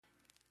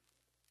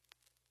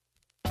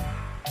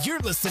You're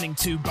listening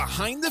to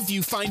Behind the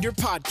Viewfinder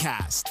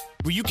podcast,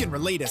 where you can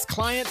relate as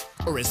client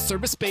or as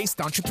service-based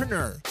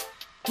entrepreneur.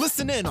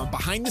 Listen in on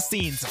behind the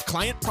scenes of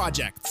client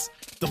projects,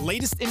 the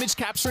latest image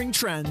capturing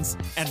trends,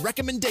 and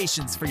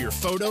recommendations for your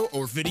photo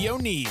or video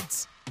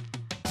needs.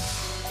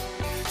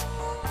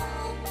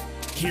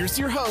 Here's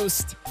your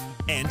host,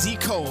 Andy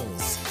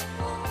Coles.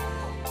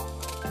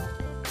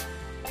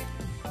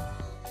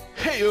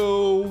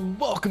 Heyo!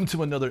 Welcome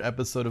to another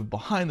episode of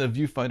Behind the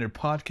Viewfinder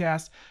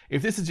podcast.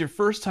 If this is your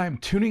first time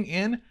tuning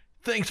in,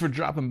 thanks for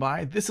dropping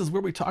by. This is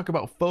where we talk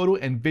about photo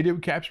and video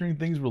capturing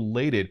things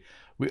related.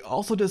 We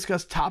also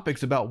discuss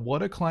topics about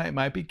what a client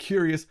might be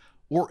curious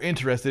or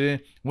interested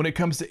in when it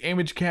comes to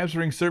image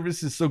capturing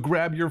services. So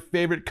grab your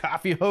favorite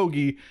coffee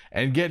hoagie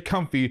and get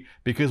comfy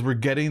because we're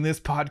getting this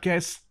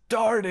podcast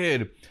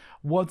started.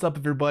 What's up,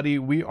 everybody?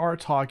 We are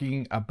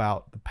talking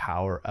about the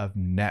power of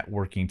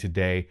networking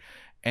today.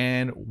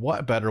 And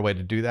what better way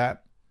to do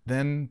that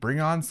than bring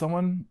on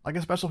someone like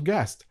a special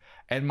guest?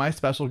 And my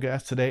special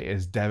guest today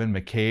is Devin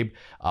McCabe,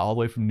 all the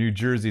way from New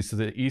Jersey. So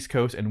the East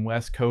Coast and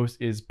West Coast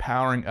is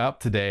powering up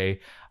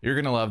today. You're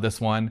going to love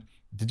this one.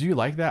 Did you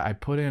like that? I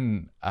put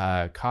in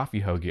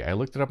coffee hoagie. I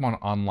looked it up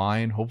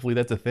online. Hopefully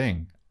that's a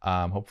thing.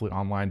 Hopefully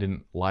online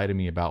didn't lie to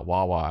me about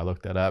Wawa. I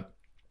looked that up.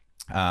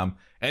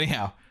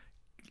 Anyhow,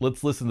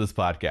 let's listen to this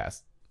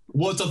podcast.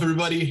 What's up,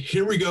 everybody?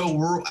 Here we go.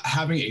 We're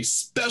having a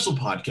special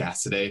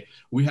podcast today.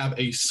 We have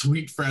a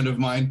sweet friend of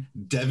mine,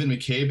 Devin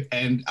McCabe,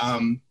 and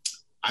I'm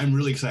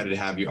really excited to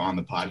have you on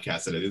the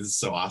podcast today. This is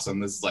so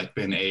awesome. This has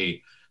been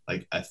a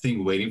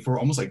thing waiting for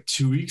almost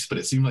 2 weeks, but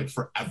it seemed like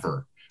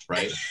forever,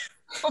 right?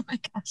 Oh my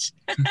gosh.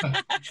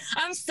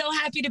 I'm so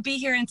happy to be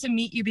here and to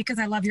meet you because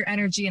I love your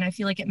energy and I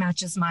feel like it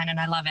matches mine and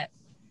I love it.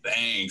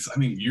 Thanks. I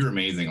mean, you're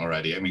amazing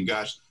already. I mean,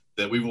 gosh,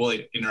 that we've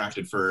only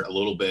interacted for a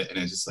little bit and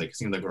it just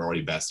seems like we're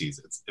already besties.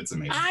 It's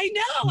amazing. I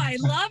know. I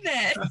love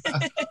it.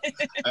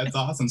 That's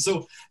awesome.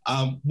 So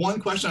one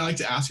question I like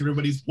to ask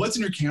everybody is, what's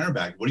in your camera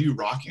bag? What are you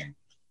rocking?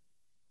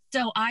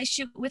 So I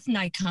shoot with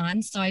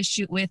Nikon. So I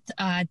shoot with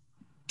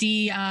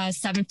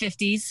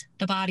D750s,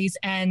 the bodies,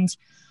 and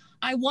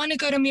I want to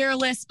go to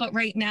mirrorless, but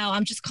right now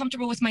I'm just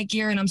comfortable with my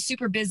gear and I'm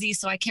super busy.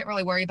 So I can't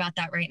really worry about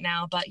that right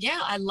now. But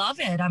yeah, I love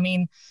it. I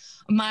mean,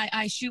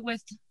 I shoot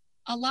with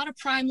a lot of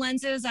prime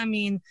lenses. I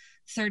mean,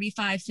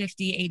 35,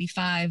 50,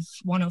 85,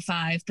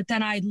 105. But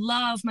then I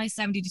love my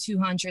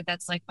 70-200.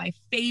 That's my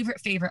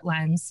favorite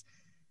lens.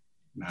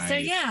 Nice. So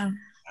yeah,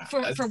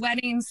 for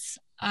weddings,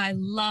 I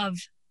love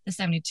the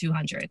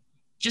 70-200.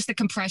 Just the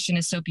compression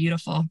is so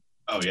beautiful.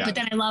 Oh yeah. But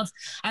then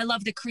I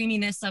love the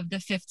creaminess of the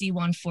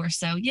 50-1.4.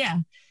 So yeah.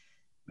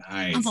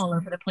 Nice. I'm all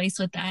over the place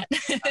with that.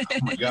 Oh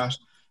my gosh.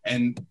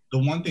 And the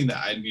one thing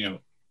that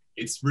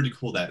it's really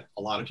cool that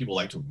a lot of people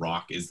like to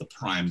rock is the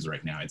primes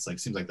right now. It's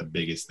seems like the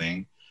biggest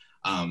thing.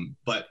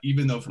 But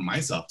even though for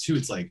myself too,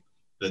 it's the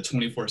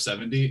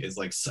 24-70 is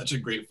such a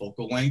great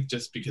focal length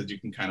just because you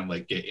can kind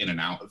of get in and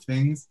out of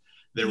things.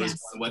 There was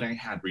one wedding I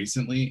had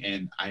recently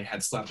and I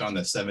had slapped on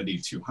the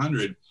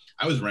 70-200.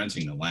 I was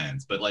renting the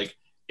lens, but I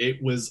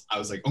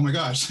was like, oh my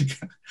gosh,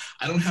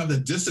 I don't have the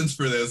distance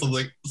for this. So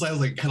I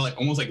was kind of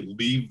almost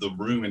leave the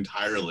room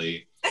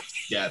entirely.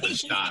 Yeah, the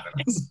shot.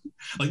 And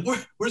I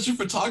was where's your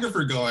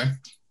photographer going?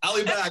 I'll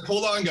be back.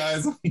 Hold on,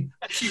 guys.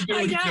 Keep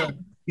doing what you're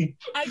doing.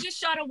 I just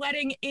shot a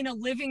wedding in a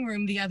living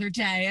room the other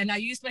day and I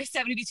used my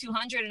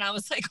 70-200 and I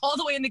was all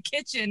the way in the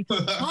kitchen.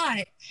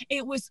 But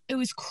it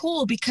was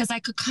cool because I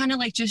could kind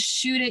of just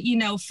shoot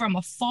it, from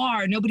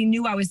afar. Nobody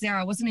knew I was there.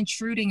 I wasn't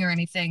intruding or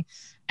anything.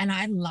 And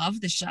I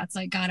love the shots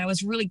I got. I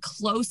was really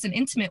close and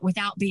intimate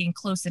without being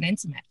close and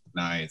intimate.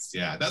 Nice.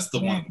 Yeah. That's the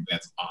one thing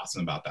that's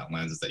awesome about that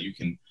lens is that you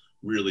can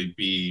really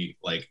be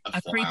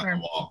a fly on the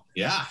wall.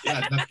 Yeah.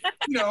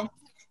 Yeah.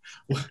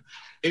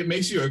 It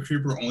makes you a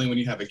creeper only when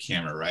you have a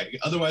camera, right?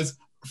 Otherwise,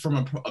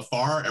 from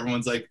afar,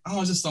 everyone's oh,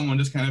 it's just someone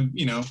just kind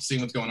of,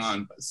 seeing what's going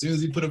on. But as soon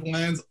as you put up a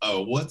lens,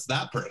 oh, what's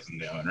that person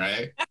doing,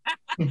 right?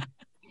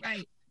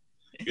 Right.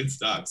 Good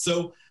stuff.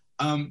 So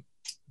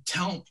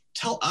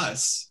tell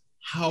us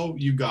how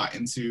you got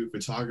into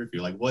photography.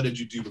 What did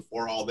you do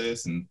before all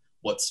this and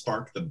what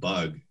sparked the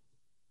bug?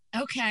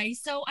 Okay,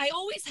 so I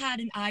always had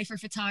an eye for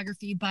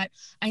photography, but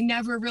I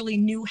never really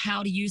knew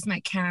how to use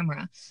my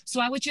camera. So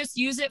I would just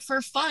use it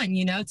for fun,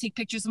 take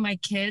pictures of my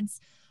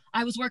kids.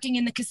 I was working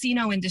in the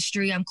casino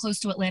industry. I'm close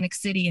to Atlantic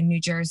City in New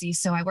Jersey.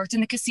 So I worked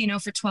in the casino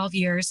for 12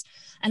 years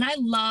and I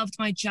loved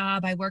my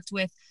job. I worked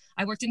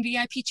in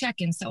VIP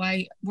check-in. So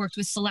I worked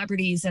with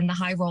celebrities and the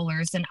high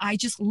rollers and I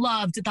just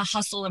loved the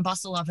hustle and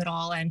bustle of it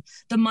all. And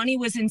the money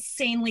was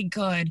insanely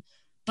good,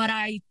 but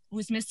I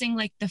was missing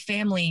the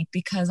family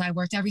because I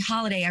worked every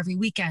holiday, every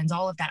weekend,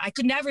 all of that. I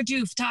could never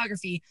do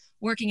photography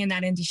working in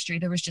that industry.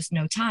 There was just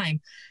no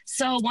time.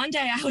 So one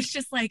day I was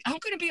just I'm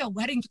going to be a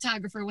wedding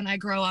photographer when I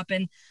grow up.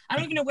 And I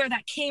don't even know where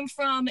that came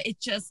from. It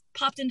just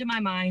popped into my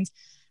mind.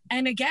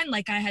 And again,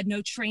 I had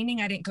no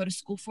training. I didn't go to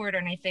school for it or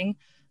anything.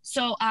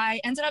 So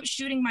I ended up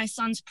shooting my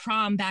son's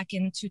prom back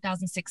in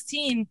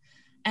 2016.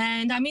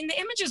 And I mean, the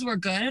images were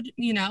good.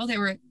 They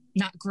were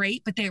not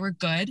great, but they were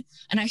good.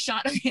 And I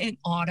shot them in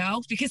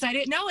auto because I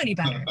didn't know any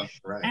better.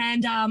 Right.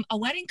 And a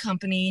wedding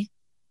company,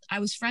 I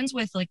was friends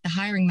with like the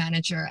hiring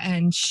manager,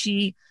 and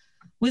she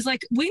was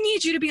like, we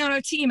need you to be on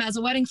our team as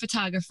a wedding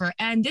photographer.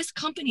 And this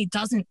company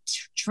doesn't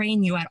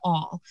train you at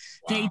all.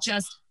 Wow. They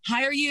just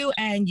hire you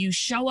and you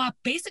show up.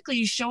 Basically,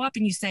 you show up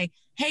and you say,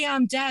 hey,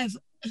 I'm Dev,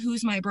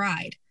 who's my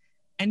bride?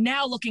 And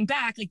now looking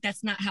back, like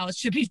that's not how it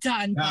should be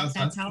done. No, but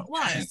that's how it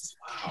was.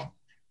 Wow.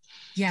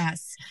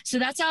 Yes. So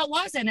that's how it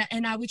was.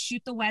 And I would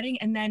shoot the wedding.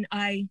 And then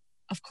I,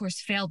 of course,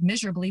 failed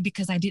miserably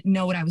because I didn't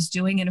know what I was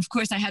doing. And of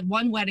course, I had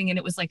one wedding and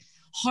it was like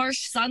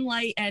harsh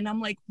sunlight. And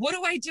I'm like, what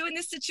do I do in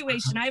this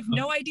situation? I have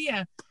no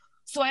idea.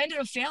 So I ended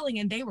up failing,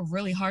 and they were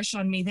really harsh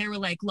on me. They were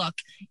like, look,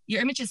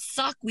 your images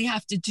suck. We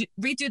have to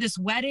redo this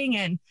wedding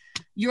and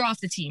you're off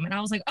the team. And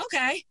I was like,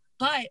 okay.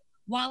 But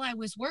while I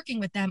was working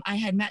with them, I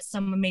had met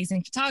some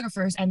amazing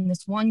photographers. And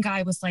this one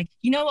guy was like,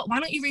 you know what, why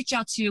don't you reach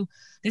out to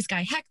this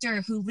guy,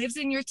 Hector, who lives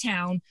in your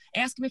town,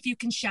 ask him if you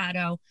can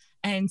shadow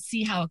and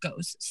see how it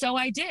goes. So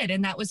I did.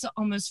 And that was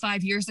almost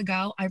 5 years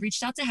ago. I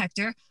reached out to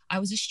Hector. I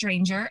was a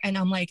stranger. And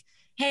I'm like,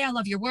 hey, I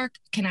love your work.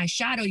 Can I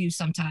shadow you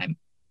sometime?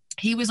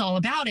 He was all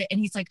about it. And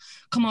he's like,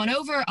 come on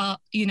over. I'll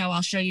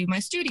show you my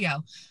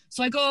studio.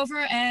 So I go over,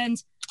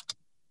 and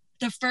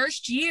the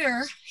first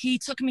year he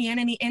took me in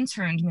and he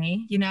interned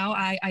me.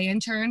 I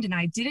interned and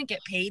I didn't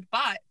get paid,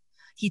 but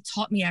he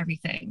taught me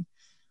everything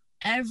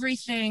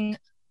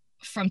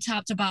from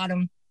top to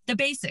bottom, the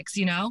basics,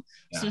 Yeah.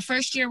 So the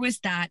first year was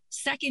that.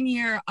 Second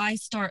year, I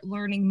start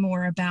learning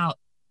more about,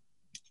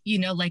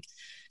 like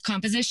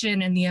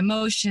composition and the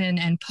emotion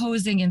and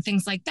posing and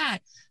things like that.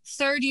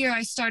 Third year,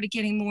 I started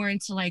getting more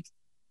into like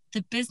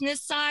the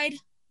business side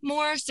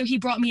more. So he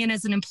brought me in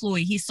as an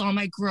employee. He saw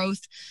my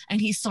growth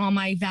and he saw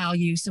my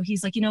value. So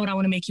he's like, you know what, I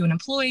want to make you an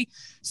employee.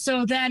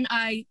 So then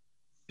I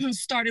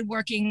started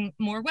working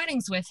more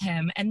weddings with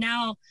him. And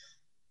now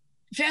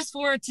fast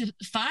forward to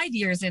 5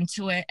 years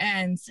into it,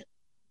 and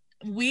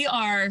we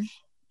are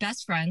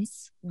best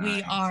friends.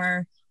 We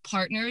are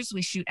partners.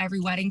 We shoot every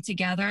wedding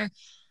together.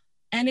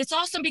 And it's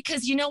awesome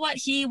because you know what?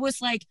 He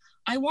was like,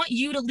 I want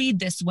you to lead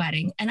this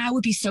wedding. And I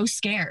would be so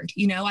scared.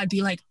 I'd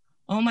be like,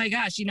 oh my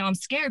gosh, I'm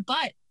scared.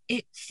 But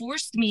it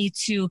forced me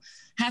to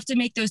have to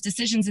make those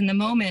decisions in the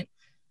moment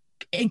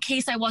in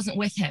case I wasn't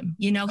with him.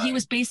 He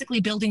was basically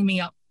building me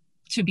up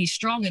to be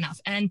strong enough.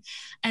 And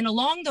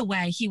along the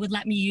way, he would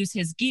let me use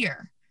his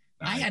gear.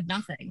 I had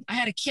nothing. I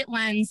had a kit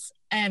lens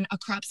and a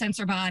crop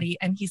sensor body.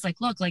 And he's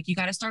like, look, like you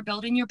got to start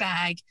building your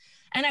bag.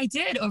 And I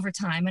did over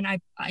time. And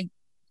I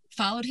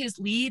followed his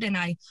lead, and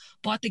I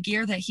bought the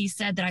gear that he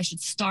said that I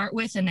should start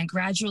with, and then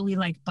gradually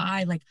like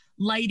buy like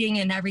lighting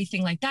and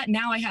everything like that.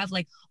 Now I have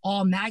like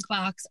all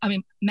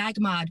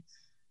Magmod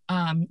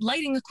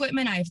lighting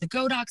equipment. I have the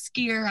Godox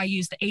gear. I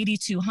use the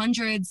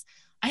 8200s.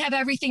 I have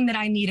everything that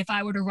I need if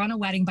I were to run a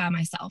wedding by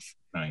myself.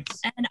 Nice.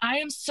 And I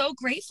am so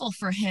grateful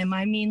for him.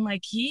 I mean,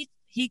 like he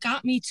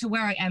got me to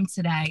where I am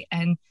today,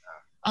 and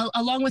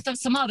along with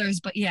some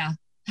others, but yeah.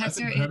 That's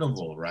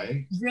incredible,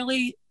 right?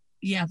 Really,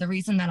 yeah, the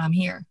reason that I'm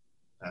here.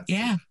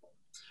 Yeah.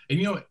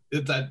 And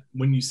that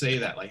when you say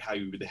that, like how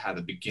you had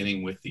the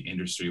beginning with the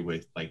industry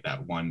with like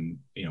that one,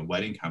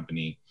 wedding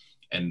company,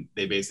 and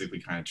they basically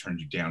kind of turned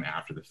you down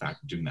after the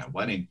fact of doing that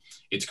wedding.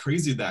 It's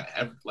crazy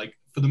that like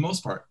for the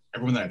most part,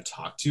 everyone that I've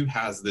talked to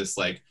has this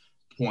like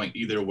point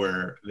either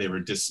where they were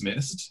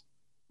dismissed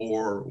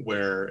or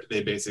where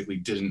they basically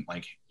didn't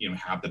like,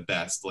 have the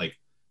best like,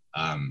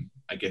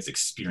 I guess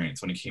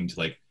experience when it came to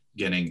like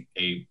getting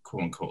a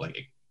quote unquote like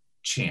a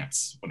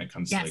chance when it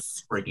comes to like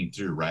breaking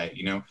through, right?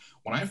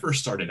 When I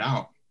first started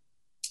out,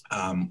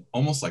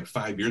 almost like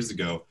 5 years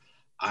ago,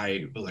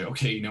 I was like,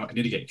 okay, I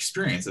need to get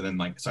experience. And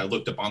then so I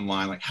looked up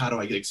online, like, how do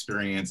I get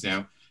experience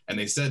now? And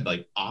they said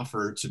like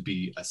offer to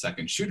be a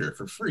second shooter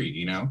for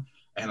free, And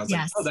I was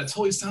like, oh, that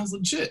totally sounds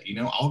legit.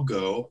 I'll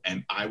go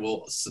and I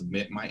will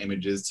submit my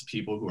images to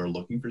people who are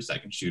looking for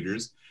second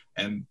shooters,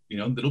 and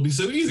it'll be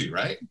so easy,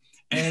 right?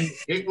 And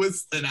it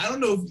was, and I don't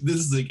know if this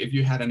is like, if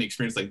you had any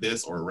experience like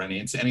this or ran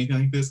into anything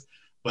like this,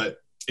 but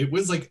it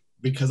was like,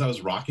 because I was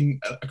rocking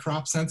a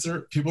crop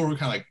sensor, people were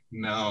kind of like,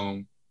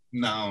 no,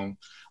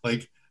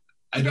 like,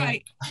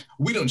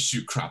 we don't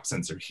shoot crop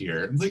sensor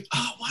here. I'm like,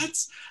 oh, what?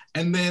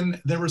 And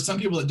then there were some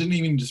people that didn't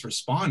even just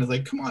respond. It's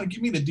like, come on,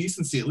 give me the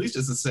decency, at least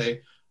just to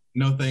say,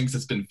 no thanks,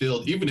 it's been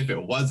filled. Even if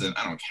it wasn't,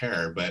 I don't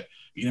care. But,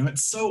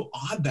 it's so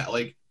odd that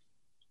like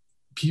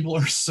people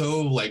are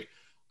so like,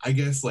 I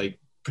guess like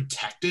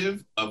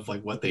protective of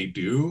like what they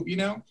do,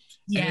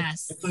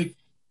 Yes. It's like,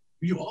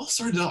 you all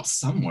started out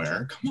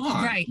somewhere. Come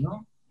on. Right.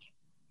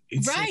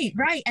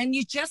 Right. And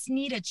you just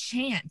need a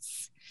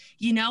chance.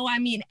 And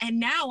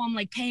now I'm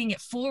like paying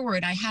it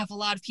forward. I have a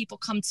lot of people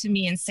come to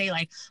me and say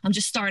like, I'm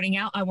just starting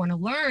out, I want to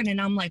learn. And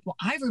I'm like, well,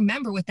 I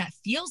remember what that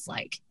feels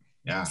like.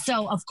 Yeah.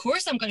 So of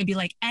course I'm going to be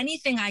like,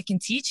 anything I can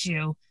teach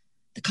you,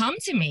 to come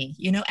to me,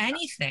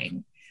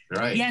 anything.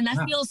 Right. Yeah. And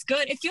that feels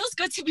good. It feels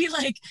good to be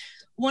like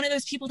one of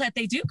those people that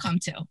they do come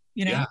to,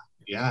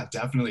 Yeah,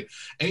 definitely.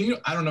 And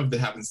I don't know if that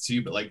happens to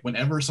you, but like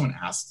whenever someone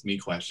asks me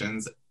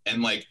questions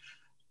and like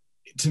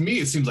to me,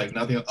 it seems like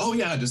nothing. Oh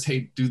yeah, just,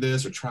 hey, do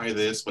this or try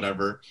this,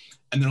 whatever.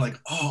 And they're like,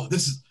 oh,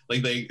 this is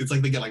like, it's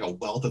like they get like a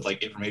wealth of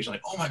like information,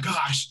 like, oh my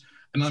gosh.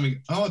 And I'm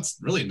like, oh, it's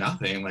really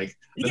nothing. Like,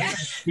 Yeah. I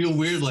feel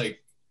weird.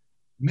 Like,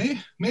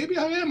 maybe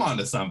I am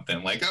onto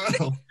something. Like, I don't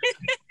know.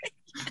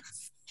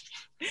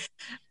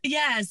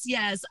 Yes.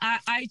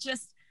 I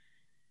just,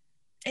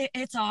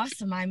 it's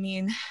awesome. I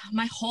mean,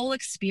 my whole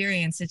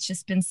experience, it's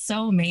just been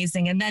so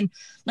amazing. And then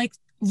like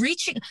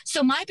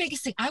so my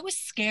biggest thing, I was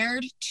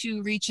scared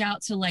to reach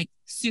out to like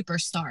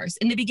superstars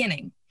in the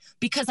beginning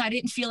because I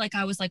didn't feel like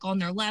I was like on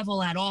their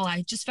level at all.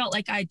 I just felt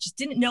like I just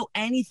didn't know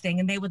anything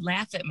and they would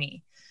laugh at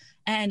me.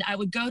 And I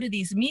would go to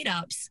these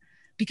meetups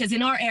because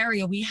in our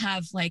area, we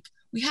have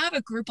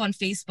a group on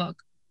Facebook,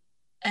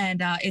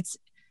 and it's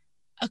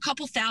a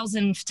couple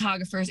thousand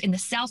photographers in the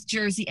South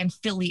Jersey and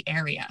Philly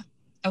area.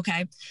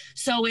 Okay.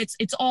 So it's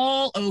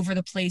all over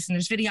the place, and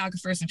there's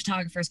videographers and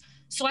photographers.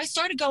 So I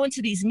started going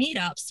to these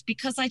meetups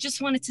because I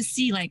just wanted to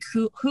see like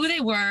who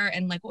they were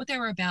and like what they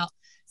were about.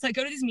 So I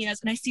go to these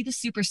meetups and I see the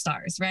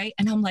superstars, right?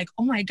 And I'm like,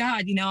 oh my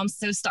God, I'm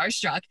so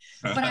starstruck.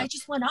 But I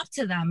just went up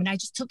to them and I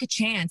just took a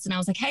chance. And I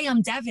was like, hey,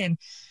 I'm Devin.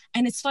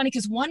 And it's funny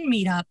because one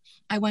meetup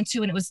I went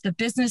to, and it was a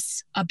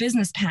business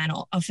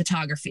panel of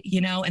photography,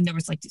 and there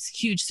was like these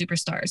huge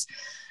superstars.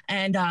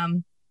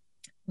 And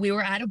we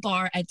were at a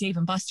bar at Dave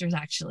 & Buster's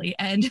actually.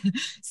 And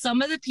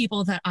some of the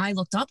people that I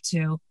looked up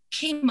to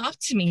came up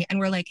to me and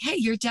were like, hey,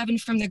 you're Devin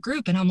from the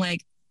group. And I'm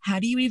like, how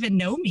do you even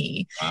know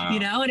me?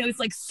 Wow. And it was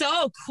like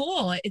so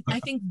cool. I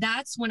think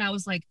that's when I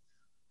was like,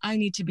 I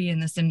need to be in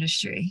this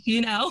industry,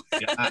 Yeah,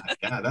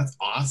 that's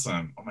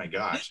awesome. Oh my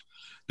gosh.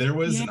 There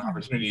was an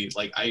opportunity,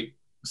 like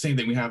same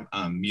thing, we have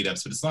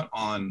meetups, but it's not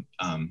on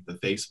the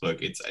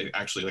Facebook. It's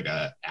actually like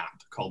a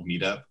app called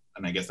Meetup,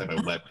 and I guess I have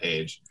a web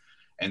page.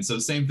 And so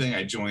same thing,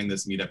 I joined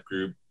this meetup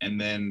group, and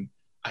then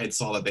I had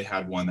saw that they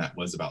had one that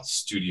was about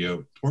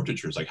studio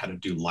portraitures, like how to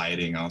do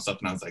lighting and all stuff.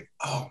 And I was like,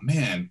 oh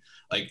man,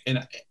 like,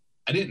 and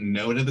I didn't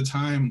know it at the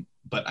time,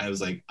 but I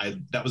was like,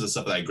 that was the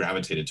stuff that I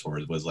gravitated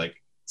towards, was like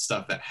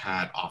stuff that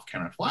had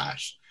off-camera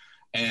flash.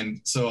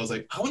 And so I was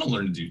like, I want to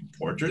learn to do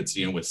portraits,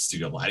 with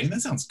studio lighting.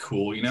 That sounds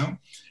cool,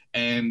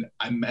 And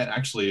I met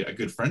actually a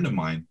good friend of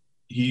mine.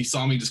 He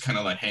saw me just kind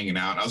of like hanging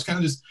out. I was kind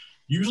of just,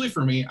 usually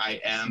for me,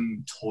 I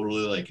am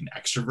totally like an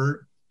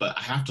extrovert, but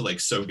I have to like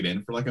soak it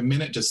in for like a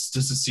minute just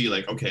to see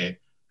like, okay,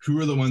 who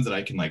are the ones that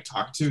I can like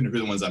talk to, and who are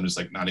the ones I'm just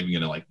like not even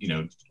gonna like,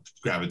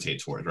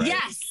 gravitate towards, right?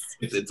 Yes.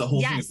 It's a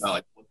whole thing about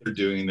like what they're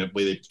doing, the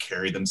way they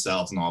carry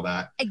themselves and all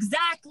that.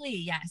 Exactly.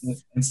 Yes.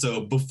 And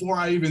so before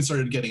I even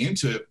started getting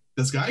into it,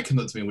 this guy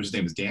comes up to me, which his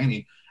name is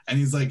Danny, and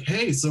he's like,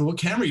 hey, so what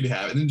camera do you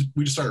have? And then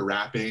we just started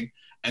rapping.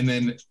 And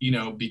then,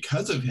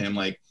 because of him,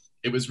 like,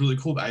 it was really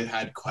cool. I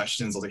had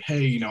questions. I was like,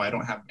 hey, I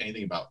don't have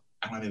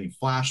anything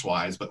flash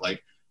wise, but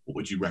like, what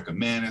would you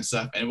recommend and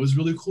stuff? And it was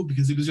really cool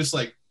because he was just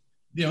like,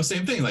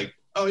 same thing, like,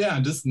 oh yeah,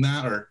 just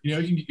that, or,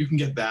 you can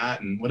get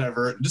that and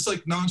whatever, just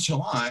like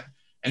nonchalant.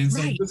 And it's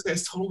like, this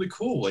guy's totally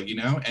cool, like,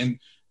 and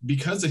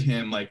because of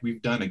him, like,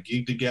 we've done a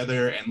gig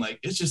together, and like,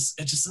 it's just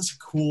such a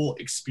cool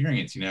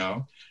experience,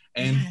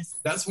 and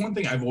that's one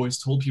thing I've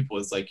always told people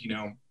is like,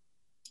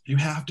 you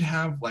have to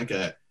have like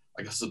a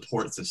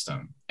support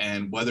system.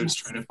 And whether it's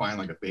trying to find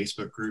like a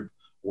Facebook group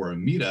or a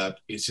meetup,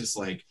 it's just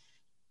like,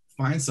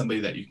 find somebody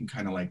that you can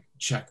kind of like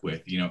check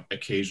with,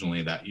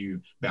 occasionally, that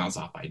you bounce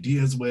off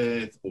ideas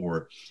with,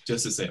 or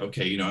just to say,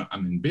 okay,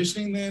 I'm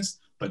envisioning this,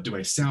 but do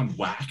I sound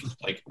whack?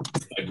 Like,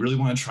 I really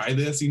want to try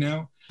this,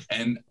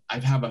 And I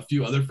have a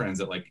few other friends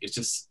that like, it's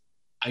just,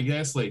 I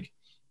guess like,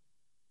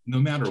 no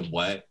matter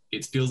what,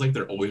 it feels like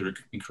they're always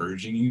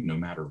encouraging you no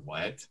matter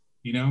what,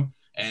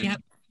 And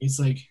it's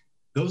like,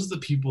 those are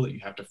the people that you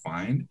have to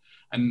find.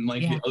 And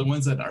like the other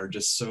ones that are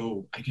just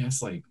so, I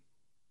guess, like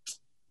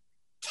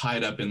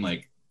tied up in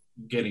like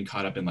getting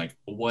caught up in like,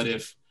 what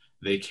if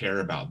they care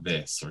about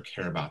this or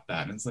care about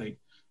that? And it's like,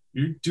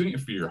 you're doing it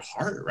for your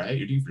heart, right?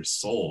 You're doing it for your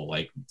soul.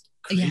 Like,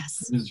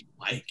 is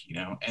like,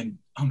 and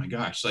oh my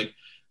gosh. Like,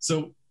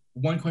 so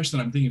one question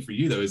that I'm thinking for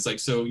you though, is like,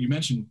 so you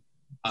mentioned,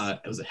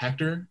 was it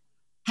Hector?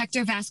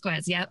 Hector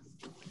Vasquez. Yep.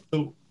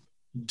 So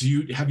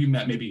have you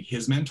met maybe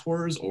his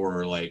mentors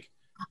or like?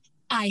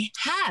 I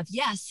have,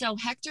 yes. So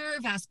Hector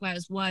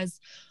Vasquez was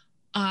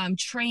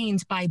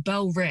trained by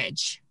Bo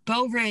Ridge.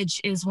 Bo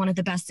Ridge is one of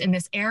the best in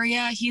this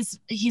area.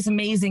 He's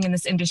amazing in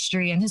this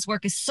industry, and his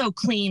work is so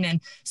clean and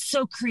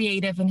so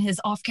creative, and his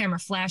off-camera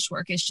flash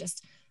work is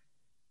just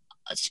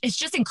it's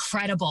just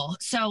incredible.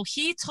 So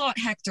he taught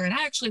Hector, and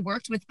I actually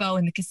worked with Bo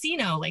in the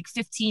casino like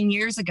 15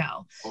 years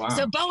ago. Wow.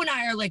 So Bo and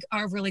I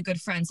are really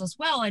good friends as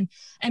well.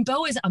 And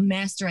Bo is a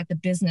master at the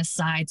business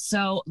side.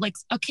 So like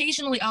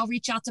occasionally I'll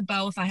reach out to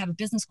Bo if I have a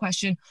business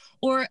question,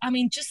 or I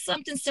mean, just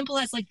something simple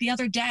as like the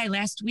other day,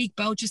 last week,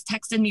 Bo just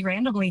texted me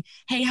randomly,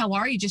 hey, how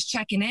are you? Just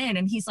checking in.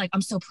 And he's like,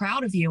 I'm so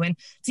proud of you. And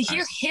to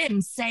hear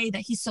him say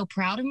that he's so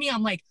proud of me,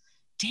 I'm like,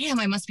 damn,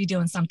 I must be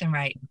doing something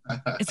right.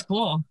 It's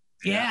cool.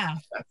 Yeah.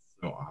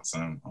 So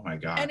awesome. Oh my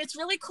God. And it's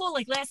really cool.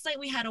 Like last night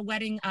we had a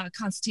wedding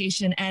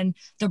consultation and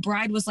the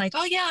bride was like,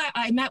 oh yeah,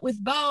 I met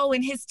with Bo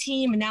and his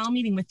team and now I'm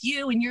meeting with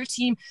you and your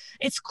team.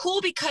 It's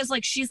cool because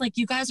like, she's like,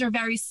 you guys are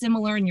very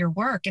similar in your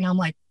work. And I'm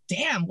like,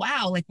 damn,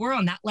 wow. Like we're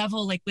on that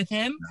level, like with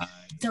him. Nice.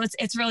 So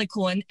it's really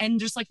cool.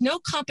 And there's like no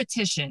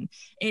competition.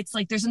 It's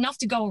like, there's enough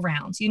to go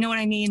around. You know what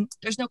I mean?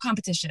 There's no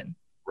competition.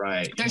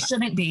 Right. There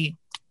shouldn't be.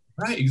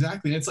 Right.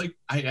 Exactly. And it's like,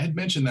 I had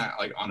mentioned that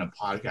like on a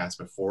podcast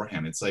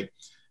beforehand. It's like,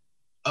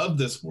 of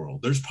this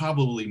world, there's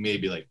probably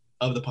maybe like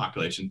of the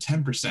population,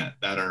 10%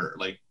 that are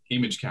like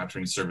image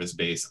capturing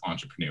service-based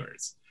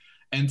entrepreneurs.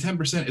 And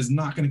 10% is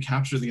not going to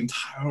capture the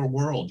entire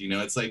world. You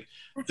know, it's like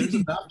there's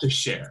enough to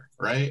share,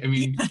 right? I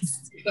mean,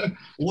 Yes.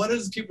 what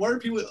are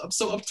people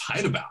so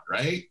uptight about,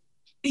 right?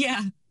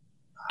 Yeah.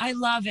 I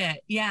love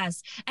it.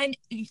 Yes. And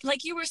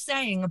like you were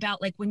saying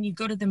about like when you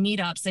go to the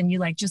meetups and you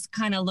like just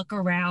kind of look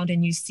around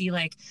and you see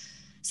like,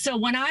 so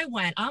when I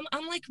went,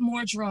 I'm like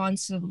more drawn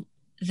to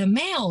the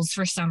males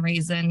for some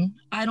reason.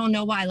 I don't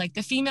know why. Like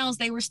the females,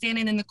 they were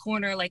standing in the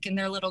corner, like in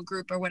their little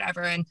group or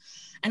whatever. And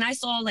I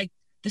saw like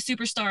the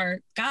superstar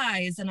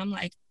guys and I'm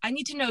like, I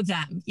need to know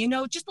them, you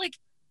know, just like,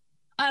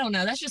 I don't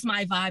know. That's just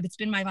my vibe. It's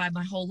been my vibe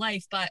my whole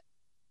life, but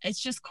it's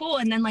just cool.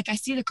 And then like, I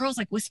see the girls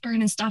like whispering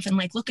and stuff and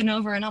like looking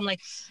over and I'm like,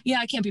 yeah,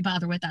 I can't be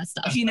bothered with that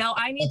stuff. You know,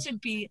 I need to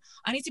be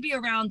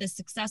around the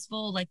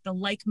successful, like the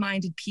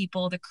like-minded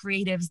people, the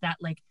creatives that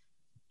like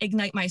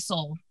ignite my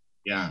soul.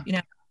 Yeah. You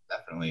know?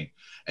 Definitely.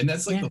 And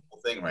that's like the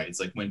whole thing, right? It's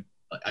like when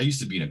I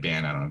used to be in a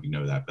band, I don't know if you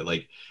know that, but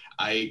like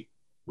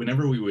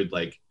whenever we would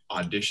like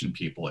audition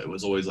people, it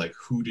was always like,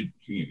 who did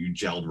you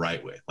gelled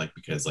right with? Like,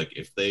 because like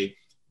if they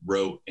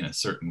wrote in a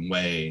certain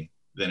way,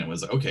 then it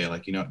was like, okay,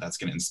 like, you know, that's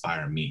going to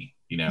inspire me,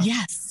 you know?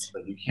 Yes.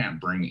 But you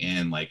can't bring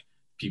in like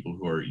people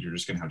you're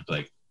just going to have to be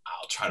like,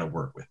 I'll try to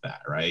work with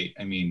that. Right.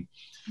 I mean,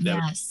 that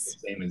was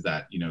the same as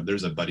that, you know,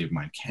 there's a buddy of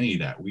mine, Kenny,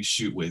 that we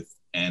shoot with,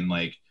 and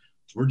like,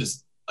 we're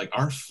just, like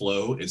our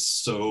flow is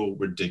so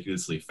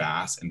ridiculously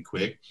fast and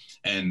quick.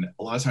 And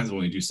a lot of times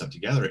when we do stuff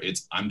together,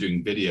 I'm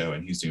doing video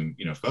and he's doing,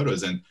 you know,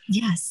 photos. And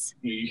yes,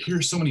 you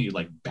hear so many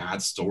like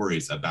bad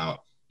stories about,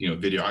 you know,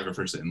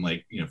 videographers and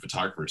like, you know,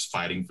 photographers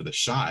fighting for the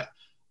shot.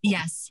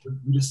 Yes.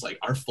 Just like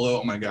our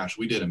flow. Oh my gosh.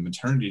 We did a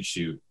maternity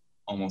shoot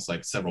almost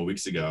like several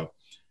weeks ago.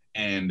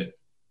 And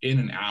in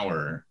an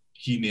hour,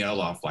 he nailed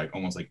off like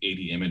almost like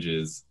 80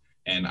 images.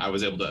 And I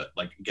was able to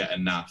like get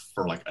enough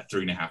for like a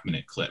 3.5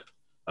 minute clip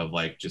of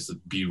like just a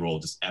B-roll,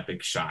 just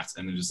epic shots.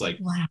 And then just like,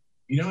 wow.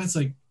 You know, it's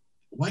like,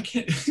 why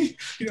can't,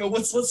 you know,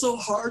 what's so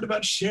hard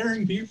about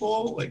sharing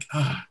people? Like,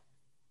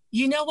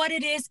 You know what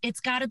it is?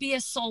 It's got to be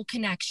a soul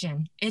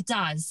connection. It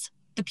does.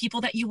 The people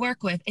that you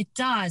work with, it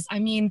does. I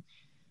mean,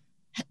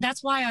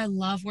 that's why I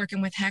love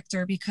working with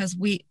Hector, because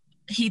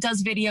he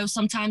does video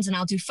sometimes and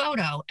I'll do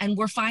photo, and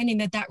we're finding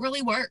that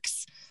really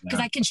works. Because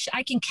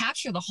I can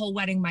capture the whole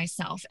wedding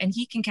myself and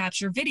he can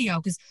capture video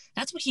because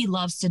that's what he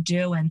loves to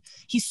do. And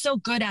he's so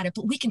good at it,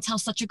 but we can tell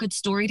such a good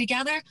story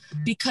together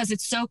because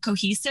it's so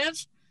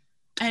cohesive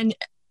and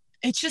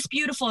it's just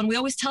beautiful. And we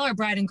always tell our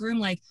bride and groom,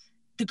 like,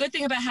 the good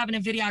thing about having a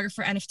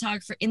videographer and a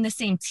photographer in the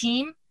same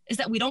team is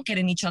that we don't get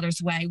in each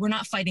other's way. We're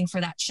not fighting for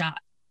that shot.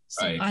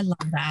 So right. I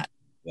love that.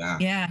 Yeah.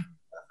 Yeah.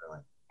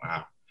 Definitely.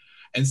 Wow.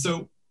 And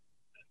so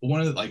one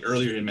of the, like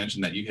earlier you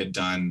mentioned that you had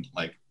done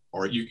like,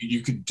 or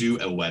you could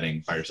do a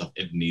wedding by yourself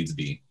if needs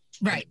be.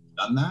 Right. Have you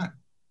done that?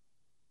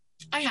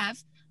 I have.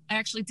 I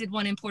actually did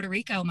one in Puerto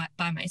Rico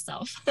by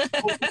myself.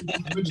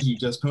 Which you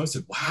just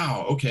posted.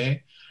 Wow.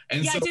 Okay.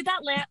 And yeah, I did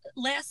that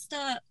last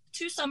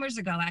 2 summers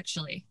ago,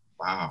 actually.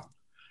 Wow.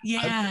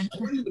 Yeah. I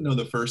didn't even know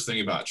the first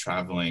thing about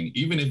traveling,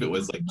 even if it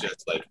was like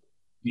just like,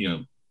 you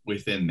know,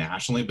 within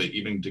nationally, but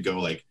even to go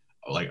like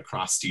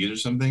across seas or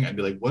something, I'd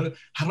be like,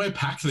 how do I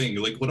pack things?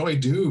 Like, what do I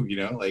do? You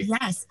know, like.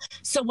 Yes.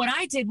 So what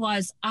I did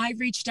was I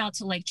reached out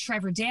to like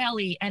Trevor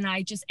Daly and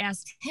I just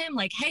asked him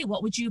like, hey,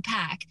 what would you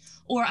pack?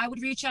 Or I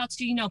would reach out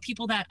to, you know,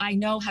 people that I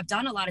know have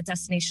done a lot of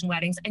destination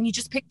weddings, and you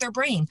just pick their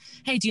brain.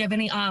 Hey, do you have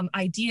any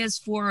ideas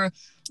for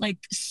like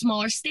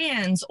smaller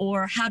stands,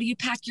 or how do you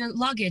pack your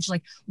luggage?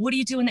 Like, what do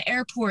you do in the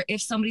airport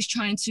if somebody's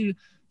trying to,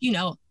 you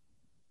know,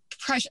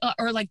 pressure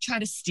or like try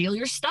to steal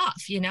your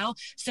stuff, you know?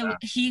 So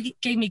he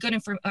gave me good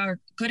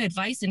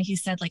advice, and he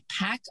said like,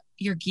 pack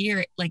your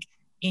gear like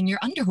in your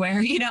underwear,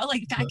 you know,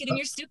 like pack it in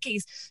your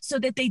suitcase so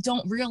that they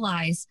don't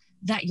realize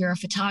that you're a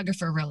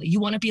photographer. Really,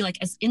 you want to be like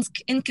as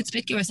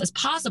inconspicuous as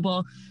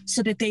possible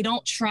so that they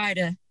don't try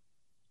to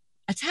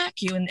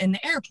attack you in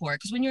the airport,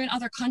 because when you're in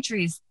other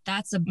countries,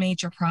 that's a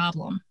major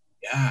problem.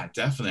 Yeah,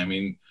 definitely. I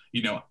mean,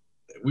 you know,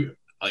 we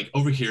like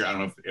over here, I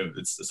don't know if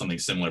it's something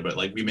similar, but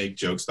like we make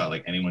jokes about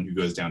like anyone who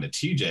goes down to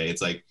TJ,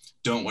 it's like,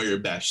 don't wear your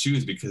best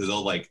shoes because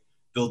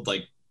they'll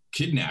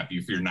kidnap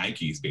you for your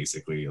Nikes,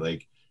 basically.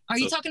 Like, are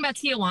you talking about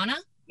Tijuana?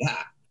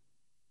 Yeah.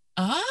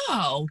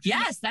 Oh,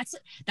 yes. That's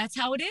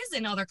how it is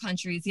in other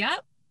countries.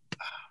 Yep.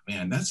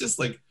 Man, that's just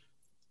like,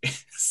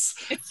 it's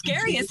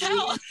scary as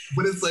hell.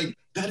 But it's like,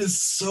 that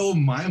is so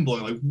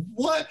mind-blowing. Like,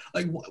 what?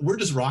 Like, we're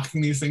just rocking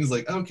these things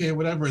like, okay,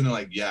 whatever. And they're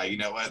like, yeah, you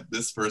know what?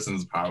 This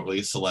person's probably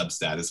celeb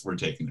status. We're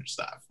taking their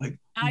stuff. Like,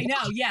 I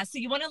know. Yeah. So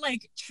you want to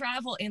like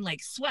travel in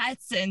like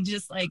sweats and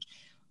just like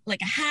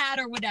a hat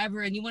or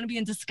whatever. And you want to be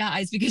in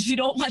disguise because you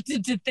don't want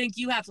them to think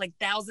you have like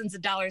thousands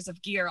of dollars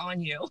of gear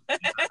on you. Oh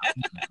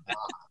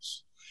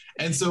gosh.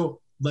 And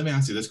so let me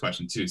ask you this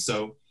question too.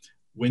 So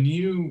when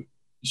you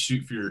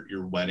shoot for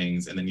your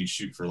weddings and then you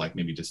shoot for like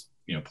maybe just,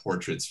 you know,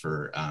 portraits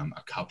for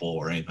a couple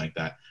or anything like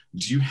that,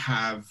 do you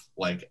have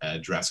like a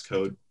dress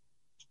code?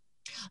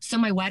 So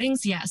my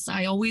weddings, yes,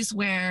 I always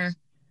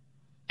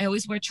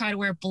try to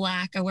wear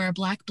black. I wear a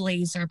black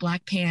blazer,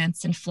 black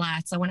pants and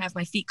flats. I want to have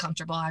my feet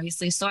comfortable,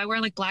 obviously. So I wear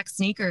like black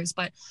sneakers,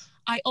 but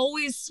I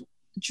always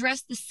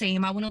dress the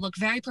same. I want to look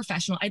very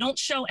professional. I don't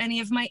show any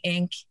of my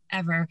ink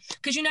ever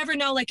because you never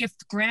know, like if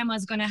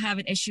grandma's going to have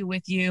an issue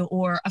with you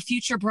or a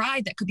future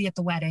bride that could be at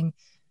the wedding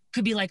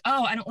could be like,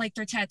 oh, I don't like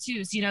their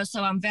tattoos, you know?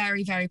 So I'm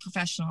very, very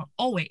professional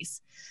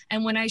always.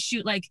 And when I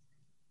shoot like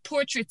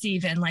portraits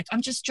even, like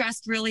I'm just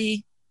dressed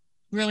really,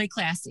 really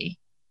classy.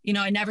 You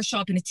know, I never show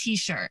up in a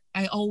t-shirt.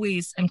 I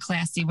always am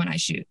classy when I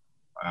shoot.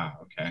 Wow,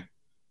 okay.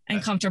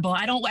 And comfortable.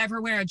 I don't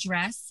ever wear a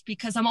dress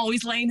because I'm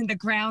always laying in the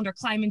ground or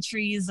climbing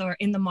trees or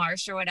in the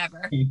marsh or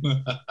whatever.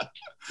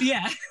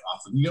 Yeah.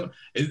 Awesome. You know,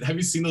 have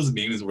you seen those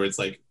memes where it's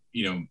like,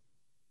 you know,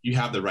 you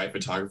have the right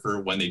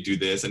photographer when they do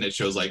this and it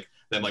shows like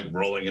them like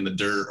rolling in the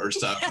dirt or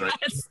stuff. Yes, right?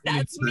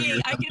 that's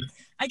me.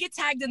 I get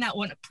tagged in that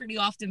one pretty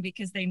often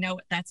because they know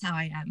that's how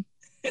I am.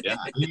 Yeah,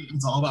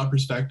 it's all about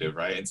perspective,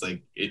 right? It's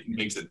like it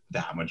makes it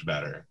that much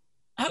better.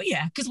 Oh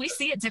yeah, because we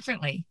see it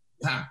differently.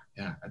 Yeah,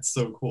 that's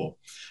so cool.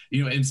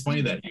 You know, and it's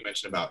funny that you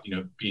mentioned about, you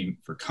know, being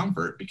for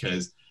comfort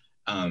because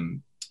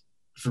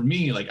for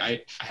me, like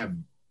I have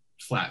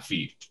flat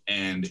feet,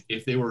 and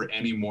if they were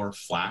any more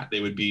flat, they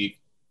would be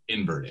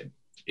inverted.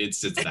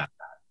 It's that bad.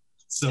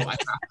 So I have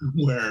to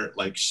wear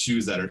like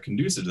shoes that are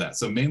conducive to that.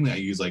 So mainly I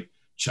use like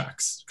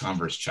Chucks,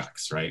 Converse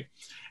Chucks, right?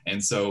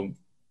 And so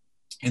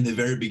in the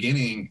very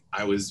beginning,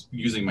 I was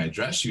using my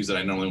dress shoes that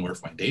I normally wear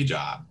for my day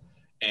job.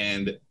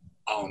 And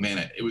oh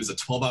man, it was a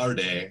 12-hour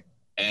day.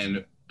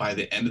 And by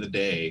the end of the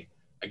day,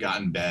 I got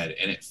in bed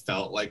and it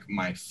felt like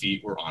my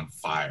feet were on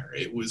fire.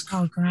 It was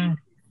crazy. Oh God.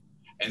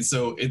 And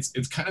so it's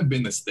kind of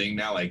been this thing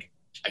now, like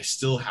I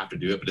still have to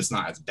do it, but it's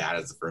not as bad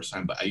as the first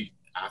time. But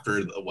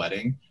after the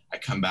wedding, I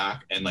come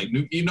back and like,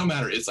 no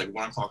matter, it's like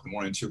 1 o'clock in the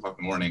morning, 2 o'clock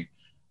in the morning,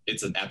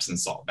 it's an Epsom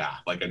salt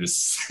bath. Like I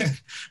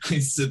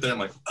sit there, I'm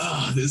like,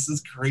 oh, this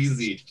is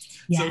crazy.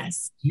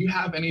 Yes. So do you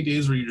have any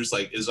days where you're just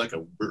like, is like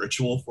a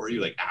ritual for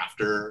you, like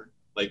after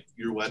like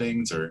your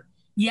weddings or?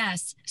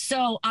 Yes.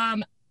 So,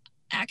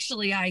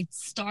 actually I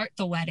start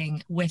the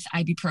wedding with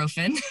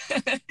ibuprofen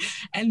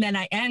and then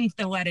I end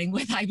the wedding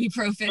with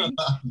ibuprofen.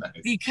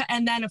 Nice.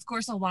 And then of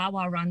course a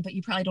Wawa run, but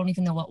you probably don't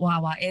even know what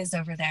Wawa is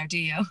over there, do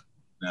you?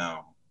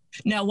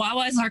 No,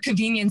 Wawa is our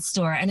convenience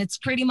store and it's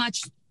pretty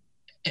much,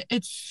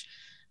 I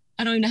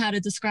don't even know how to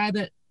describe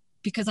it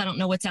because I don't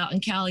know what's out in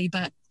Cali,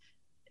 but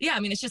yeah, I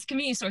mean, it's just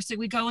convenience store. So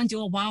we go and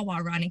do a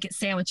Wawa run and get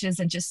sandwiches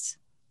and just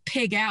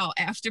pig out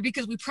after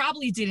because we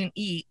probably didn't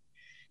eat.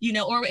 You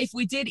know, or if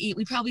we did eat,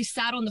 we probably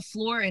sat on the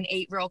floor and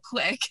ate real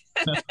quick.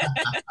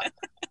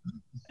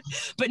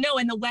 But no,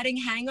 in the wedding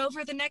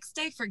hangover the next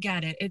day,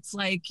 forget it. It's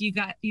like you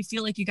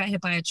feel like you got hit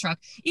by a truck.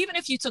 Even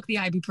if you took the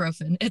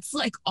ibuprofen, it's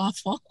like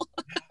awful.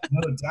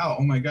 No doubt.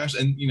 Oh my gosh.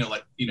 And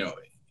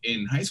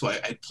in high school,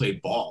 I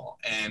played ball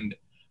and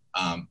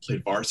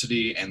played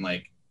varsity and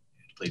like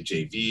played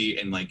JV.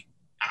 And like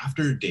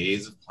after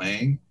days of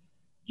playing,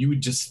 you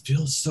would just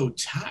feel so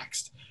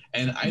taxed.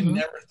 And I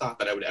never thought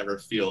that I would ever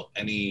feel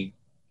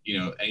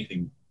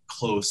anything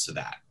close to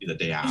that the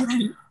day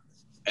after.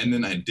 And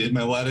then I did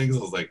my weddings. I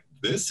was like,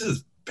 this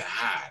is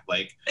bad.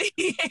 Like,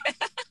 Yeah.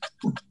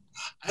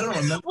 I don't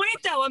remember. Wait,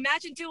 though,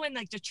 imagine doing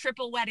like the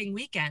triple wedding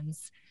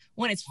weekends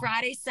when it's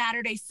Friday,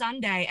 Saturday,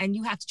 Sunday, and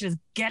you have to just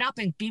get up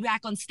and be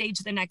back on stage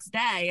the next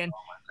day. And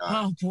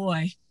oh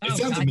boy. It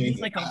sounds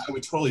amazing. Like I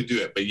would totally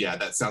do it. But yeah,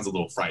 that sounds a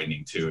little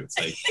frightening too. It's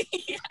like,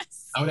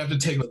 yes. I would have to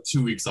take like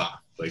 2 weeks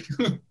off. Like,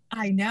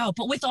 I know,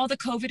 but with all the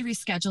COVID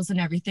reschedules and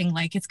everything,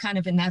 like it's kind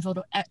of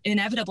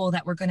inevitable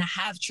that we're going to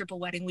have triple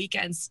wedding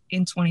weekends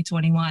in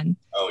 2021.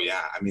 Oh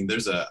yeah. I mean,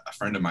 there's a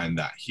friend of mine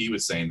that he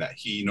was saying that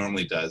he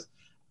normally does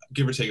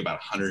give or take about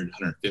 100,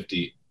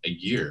 150 a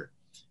year.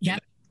 Yeah.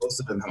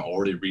 Most of them have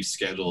already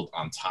rescheduled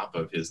on top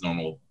of his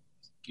normal,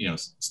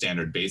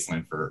 standard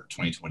baseline for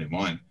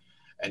 2021.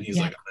 And he's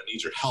like, I'm gonna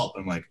need your help.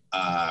 I'm like,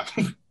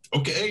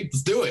 okay,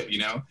 let's do it,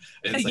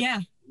 And it's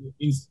like,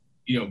 he's,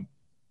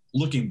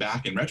 looking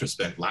back in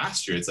retrospect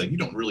last year, it's like, you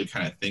don't really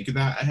kind of think of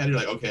that ahead. You're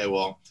like, okay,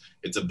 well,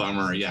 it's a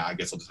bummer. Yeah, I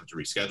guess I'll just have to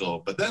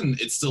reschedule. But then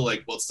it's still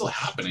like, well, it's still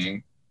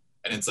happening.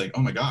 And it's like,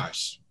 oh my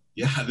gosh,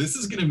 yeah, this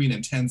is going to be an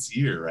intense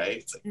year, right?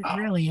 It's like,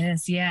 it really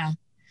is. Yeah.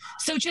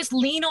 So just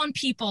lean on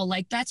people.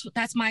 Like that's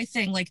my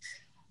thing. Like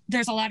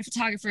there's a lot of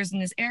photographers in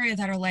this area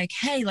that are like,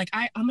 hey, like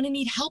I'm going to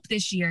need help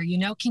this year.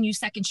 Can you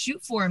second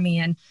shoot for me?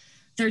 And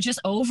they're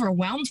just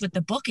overwhelmed with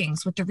the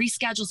bookings, with the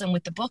reschedules and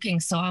with the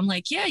bookings. So I'm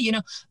like, yeah,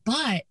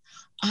 but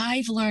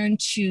I've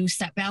learned to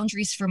set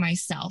boundaries for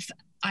myself.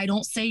 I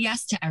don't say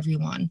yes to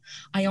everyone.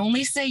 I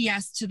only say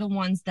yes to the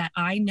ones that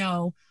I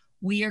know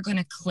we are going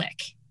to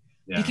click.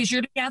 Yeah. Because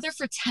you're together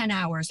for 10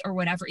 hours or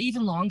whatever,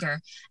 even longer.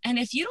 And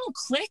if you don't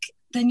click,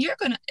 then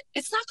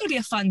it's not going to be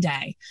a fun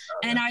day. Oh,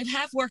 and I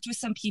have worked with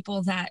some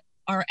people that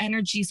our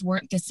energies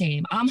weren't the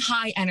same. I'm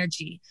high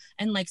energy,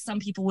 and like some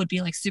people would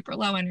be like super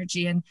low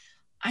energy, and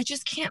I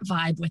just can't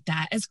vibe with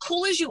that. As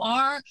cool as you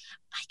are,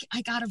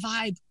 I got to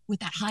vibe with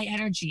that high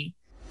energy.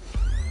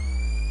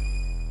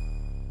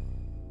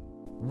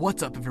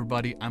 What's up,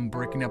 everybody? I'm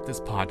breaking up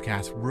this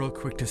podcast real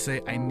quick to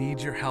say I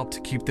need your help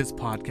to keep this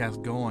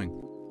podcast going.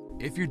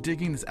 If you're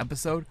digging this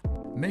episode,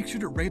 make sure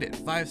to rate it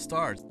 5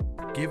 stars,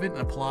 give it an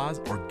applause,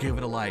 or give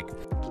it a like.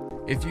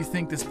 If you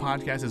think this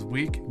podcast is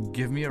weak,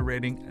 give me a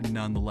rating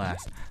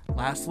nonetheless.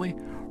 Lastly,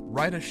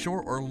 write a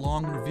short or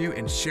long review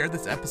and share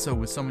this episode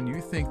with someone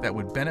you think that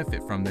would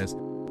benefit from this,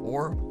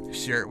 or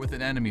share it with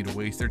an enemy to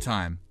waste their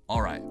time.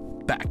 All right,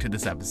 back to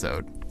this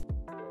episode.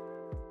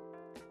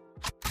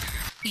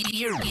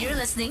 You're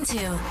listening to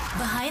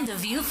Behind the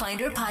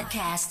Viewfinder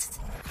podcast.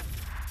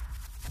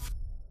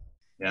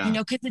 Yeah.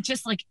 Because it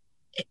just like,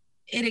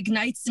 it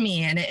ignites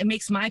me, and it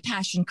makes my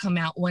passion come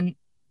out when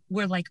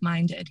we're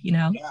like-minded,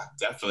 Yeah,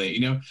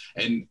 definitely.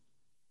 And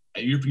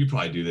you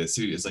probably do this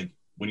too. It's like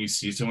when you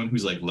see someone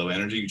who's like low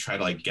energy, you try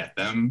to like get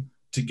them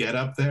to get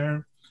up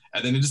there,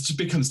 and then it just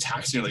becomes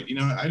taxing.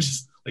 You're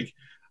like,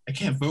 I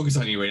can't focus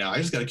on you right now. I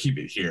just got to keep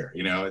it here.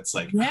 It's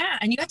like, yeah.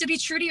 And you have to be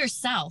true to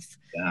yourself.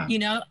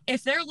 Yeah.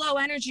 If they're low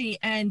energy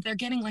and they're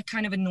getting like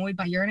kind of annoyed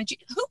by your energy,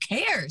 who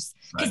cares?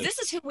 Because This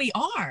is who we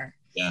are.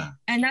 Yeah.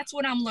 And that's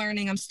what I'm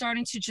learning. I'm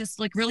starting to just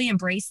like really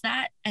embrace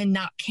that and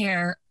not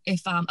care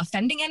if I'm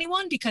offending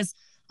anyone, because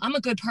I'm a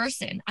good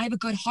person. I have a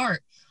good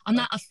heart. I'm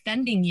not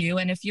offending you.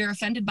 And if you're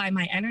offended by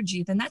my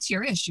energy, then that's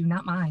your issue,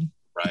 not mine.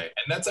 Right.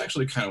 And that's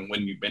actually kind of,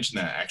 when you mentioned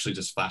that, actually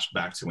just flashed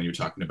back to when you're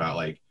talking about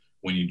like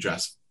when you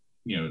dress,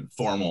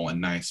 formal and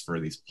nice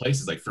for these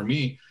places. Like for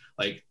me,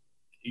 like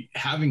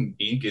having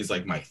ink is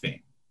like my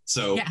thing.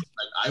 So like,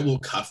 I will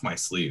cuff my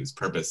sleeves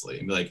purposely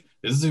and be like,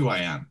 this is who I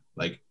am.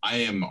 Like I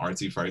am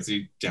artsy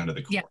fartsy down to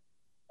the core. Yeah.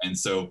 And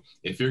so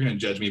if you're going to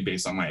judge me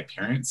based on my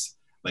appearance,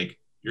 like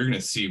you're going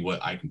to see what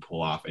I can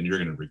pull off, and you're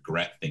going to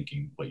regret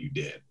thinking what you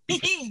did.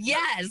 Yes.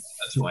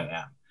 That's who I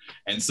am.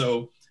 And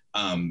so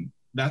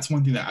that's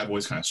one thing that I've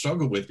always kind of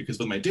struggled with, because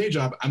with my day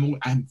job,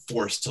 I'm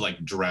forced to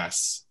like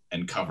dress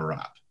and cover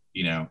up,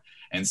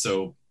 and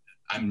so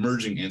I'm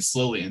merging in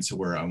slowly into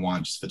where I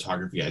want just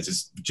photography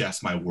as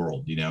just my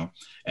world,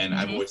 and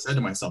I've always said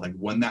to myself, like,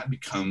 when that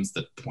becomes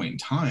the point in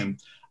time,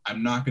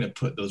 I'm not going to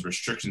put those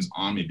restrictions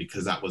on me,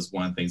 because that was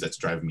one of the things that's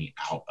driving me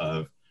out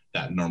of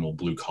that normal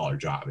blue collar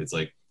job. It's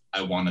like,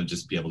 I want to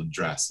just be able to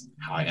dress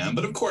how I am.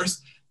 But of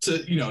course,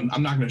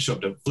 I'm not going to show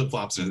up to flip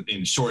flops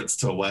in shorts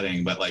to a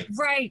wedding, but like,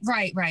 right.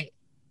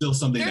 Still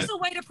something. There's a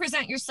way to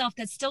present yourself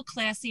that's still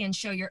classy and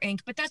show your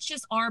ink, but that's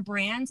just our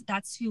brand.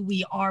 That's who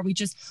we are.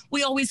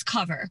 We always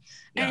cover.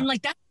 Yeah. And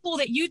like, that's cool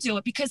that you do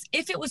it, because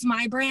if it was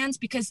my brand,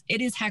 because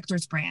it is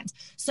Hector's brand.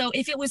 So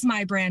if it was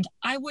my brand,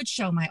 I would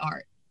show my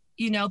art,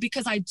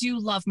 because I do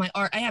love my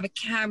art. I have a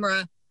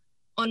camera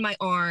on my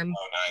arm.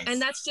 Oh, nice.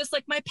 And that's just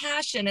like my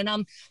passion. And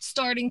I'm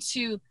starting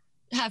to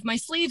have my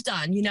sleeve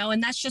done,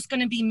 and that's just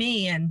going to be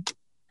me. And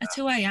that's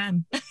who I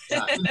am.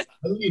 Yeah. And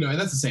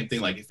that's the same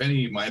thing. Like if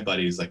any of my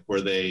buddies, like where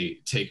they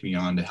take me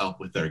on to help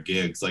with their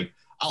gigs, like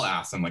I'll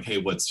ask them like, hey,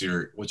 what's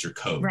your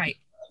code? Right.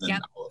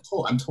 Yep.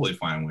 I'm totally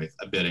fine with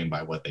bidding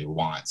by what they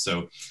want.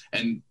 So,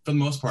 and for the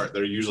most part,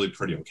 they're usually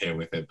pretty okay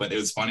with it. But it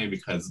was funny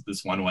because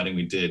this one wedding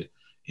we did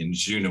in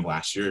June of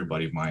last year, a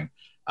buddy of mine,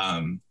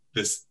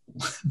 this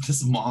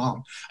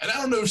mom, and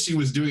I don't know if she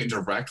was doing it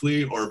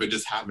directly or if it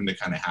just happened to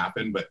kind of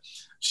happen, but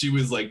she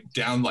was like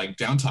down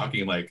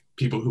talking like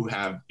people who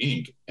have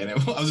ink, and I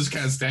was just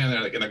kind of standing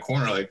there like in a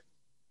corner like,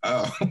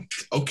 oh,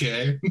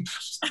 okay.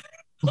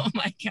 Oh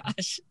my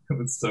gosh, it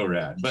was so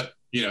rad. But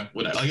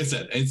whatever. Like I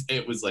said,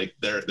 it was like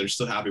they're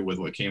still happy with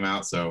what came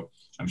out, so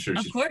I'm sure.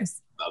 Of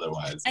course.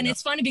 Otherwise, and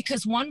it's funny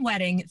because one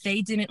wedding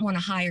they didn't want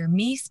to hire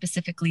me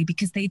specifically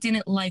because they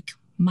didn't like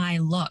my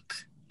look.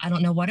 I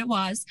don't know what it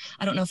was.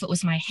 I don't know if it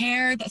was my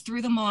hair that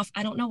threw them off.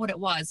 I don't know what it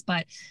was,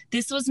 but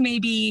this was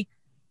maybe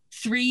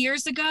 3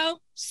 years ago.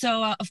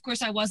 So of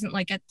course I wasn't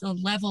like at the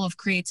level of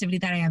creativity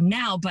that I am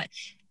now, but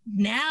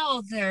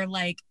now they're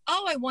like,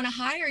 oh, I want to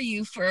hire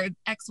you for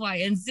X, Y,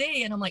 and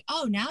Z. And I'm like,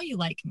 oh, now you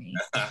like me.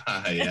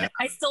 Yeah.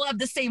 I still have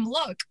the same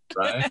look.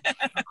 Right.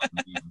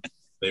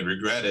 They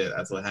regret it.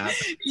 That's what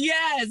happened.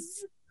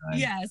 Yes. Right.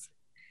 Yes.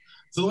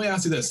 So let me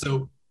ask you this.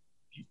 So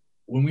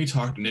when we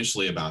talked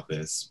initially about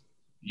this,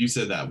 you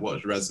said that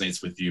what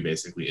resonates with you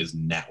basically is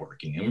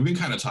networking. And we've been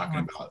kind of talking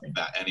about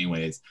that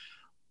anyways.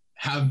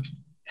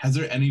 Has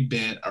there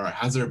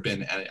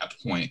been a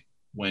point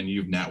when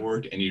you've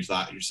networked and you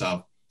thought to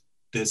yourself,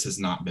 this has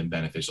not been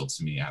beneficial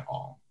to me at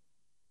all?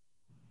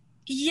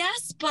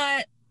 Yes,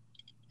 but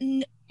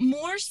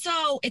more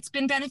so it's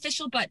been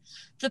beneficial, but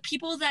the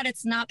people that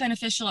it's not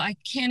beneficial, I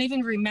can't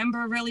even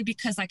remember really,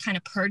 because I kind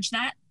of purged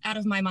that out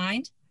of my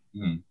mind.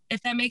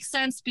 If that makes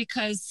sense,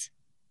 because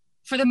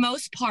for the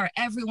most part,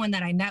 everyone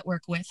that I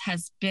network with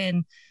has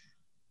been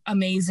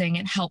amazing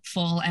and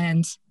helpful.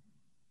 And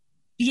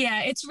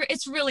yeah,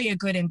 it's really a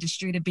good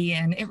industry to be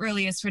in. It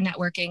really is for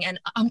networking.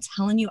 And I'm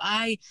telling you,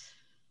 I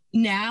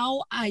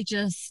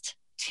just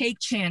take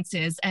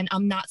chances, and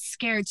I'm not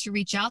scared to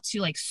reach out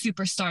to like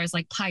superstars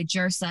like Pi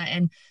Jersa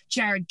and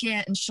Jared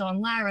Gant and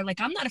Sean Lara.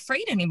 Like, I'm not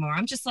afraid anymore.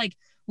 I'm just like,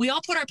 we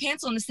all put our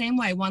pants on the same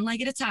way, one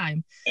leg at a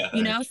time,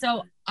 you know?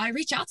 So I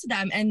reach out to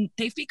them, and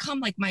they've become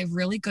like my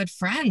really good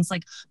friends.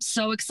 Like,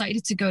 so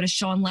excited to go to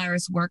Sean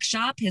Lara's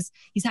workshop. He's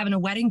having a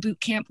wedding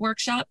boot camp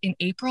workshop in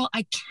April.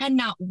 I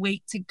cannot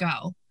wait to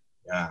go.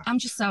 Yeah. I'm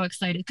just so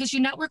excited, because you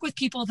network with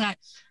people that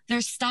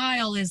their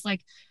style is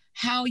like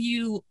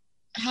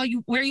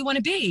where you want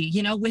to be,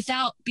 you know,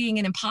 without being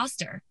an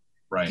imposter.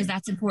 Right. Because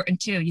that's important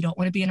too. You don't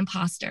want to be an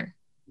imposter.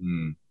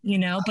 You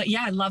know, but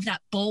yeah, I love that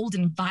bold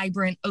and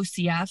vibrant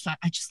OCF.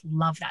 I just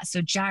love that.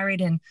 So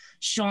Jared and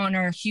Sean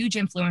are huge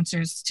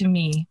influencers to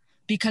me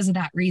because of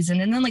that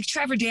reason. And then like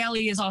Trevor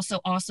Daly is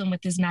also awesome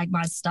with his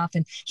Magmod stuff,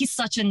 and he's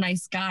such a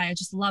nice guy. I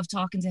just love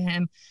talking to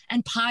him.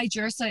 And Pi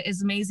Jersa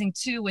is amazing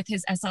too with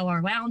his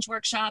SLR Lounge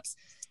workshops.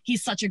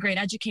 He's such a great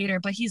educator,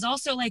 but he's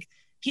also like,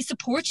 he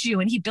supports you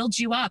and he builds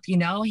you up, you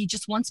know, he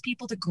just wants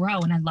people to grow.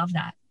 And I love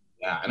that.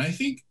 Yeah. And I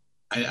think,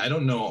 I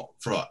don't know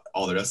for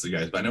all the rest of the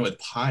guys, but I know with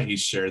Pi, he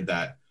shared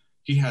that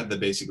he had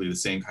basically the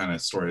same kind of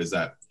story, is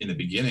that in the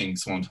beginning,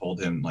 someone told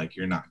him like,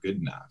 you're not good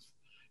enough.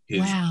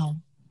 His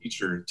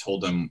teacher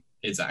told him,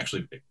 it's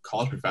actually a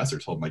college professor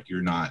told him like,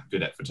 you're not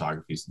good at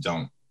photography, so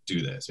don't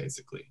do this,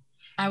 basically.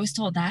 I was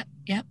told that.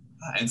 Yep.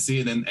 And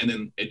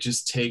then it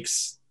just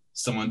takes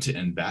someone to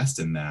invest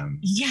in them.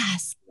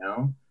 Yes. You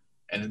know?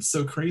 And it's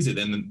so crazy.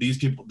 Then these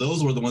people,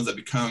 those were the ones that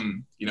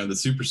become, you know, the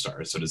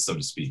superstars, so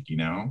to speak, you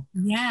know?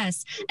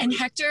 Yes. And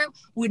Hector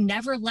would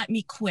never let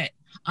me quit.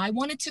 I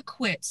wanted to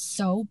quit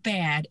so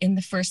bad in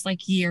the first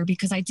like year,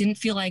 because I didn't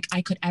feel like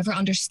I could ever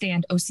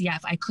understand OCF.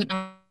 I couldn't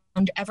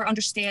ever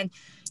understand,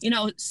 you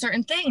know,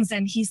 certain things.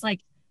 And he's like,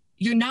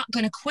 you're not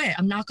going to quit.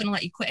 I'm not going to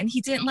let you quit. And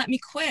he didn't let me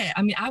quit.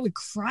 I mean, I would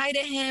cry to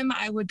him.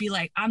 I would be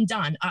like, I'm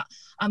done.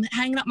 I'm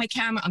hanging up my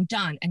camera. I'm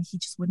done. And he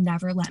just would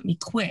never let me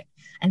quit.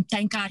 And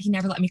thank God he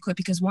never let me quit,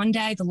 because one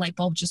day the light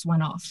bulb just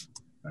went off.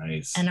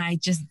 Nice. And I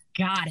just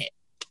got it.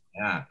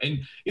 Yeah.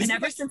 And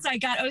ever since I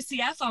got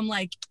OCF, I'm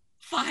like,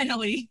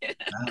 finally. Yeah.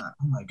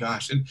 Oh my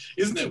gosh. And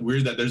isn't it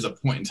weird that there's a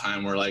point in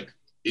time where like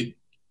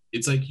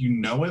it's like, you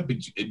know it,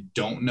 but you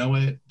don't know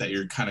it, that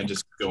you're kind of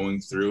just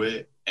going through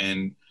it.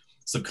 And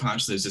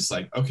subconsciously it's just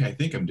like, okay, I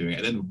think I'm doing it.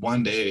 And then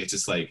one day it's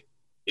just like,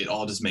 it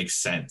all just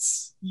makes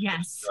sense.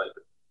 Yes. Like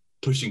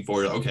pushing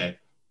forward. Okay.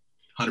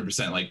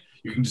 100%. Like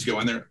you can just go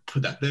in there,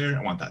 put that there.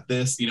 I want that,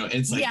 this, you know, and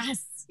it's like,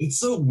 yes. It's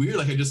so weird.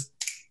 Like it just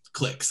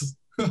clicks.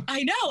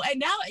 I know. And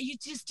now you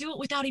just do it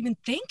without even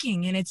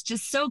thinking. And it's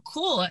just so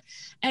cool.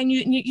 And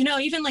you know,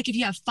 even like if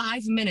you have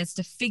 5 minutes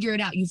to figure it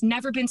out, you've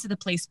never been to the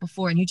place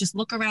before, and you just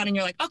look around and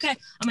you're like, okay,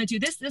 I'm going to do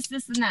this,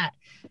 and that,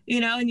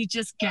 you know, and you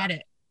just get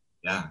it.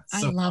 Yeah.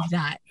 I love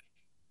that.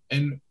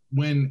 And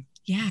when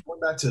going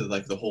back to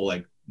like the whole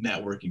like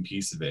networking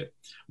piece of it,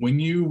 when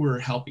you were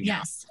helping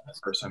out the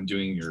first time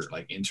doing your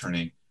like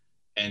interning,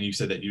 and you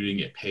said that you didn't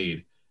get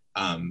paid,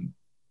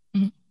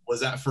 was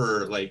that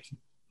for like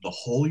the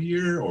whole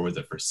year, or was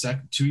it for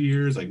 2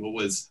 years? Like what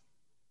was?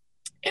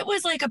 It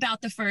was like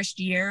about the first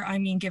year, I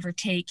mean, give or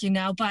take, you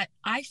know, but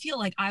I feel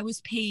like I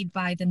was paid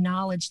by the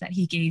knowledge that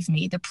he gave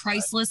me, the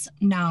priceless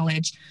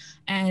knowledge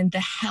and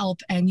the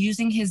help and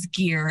using his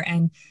gear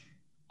and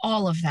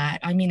all of that.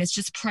 I mean, it's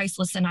just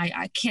priceless. And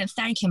I can't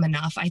thank him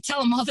enough. I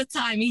tell him all the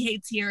time, he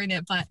hates hearing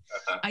it, but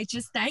I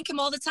just thank him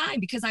all the time,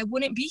 because I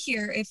wouldn't be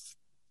here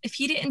if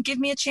he didn't give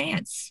me a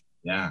chance.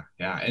 Yeah.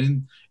 Yeah.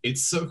 And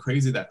it's so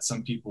crazy that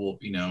some people,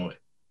 you know,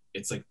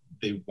 it's like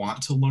they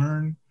want to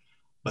learn,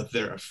 but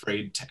they're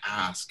afraid to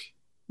ask.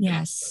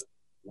 Yes.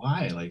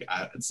 Why? Like,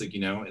 it's like, you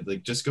know,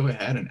 like just go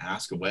ahead and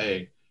ask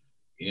away.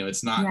 You know,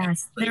 it's not.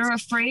 Yes. They're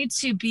afraid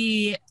to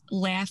be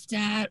laughed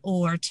at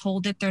or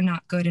told that they're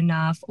not good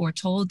enough or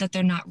told that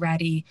they're not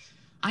ready.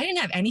 I didn't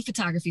have any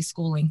photography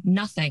schooling,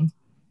 nothing.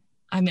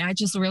 I mean, I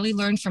just really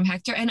learned from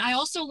Hector. And I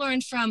also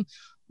learned from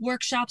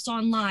workshops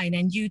online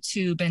and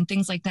YouTube and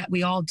things like that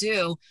we all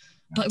do.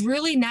 But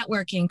really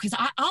networking, because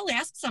I'll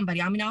ask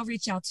somebody. I mean, I'll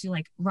reach out to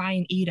like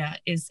Ryan Ida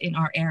is in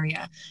our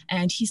area,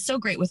 and he's so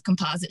great with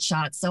composite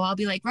shots. So I'll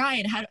be like,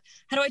 Ryan, how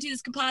do I do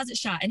this composite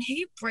shot? And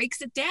he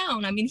breaks it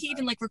down. I mean, he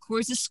even like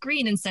records a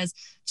screen and says,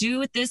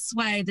 do it this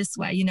way,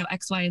 you know,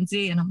 X, Y, and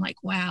Z. And I'm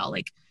like, wow,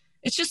 like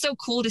it's just so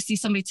cool to see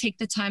somebody take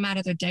the time out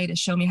of their day to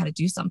show me how to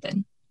do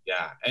something.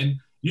 Yeah. And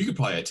you could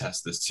probably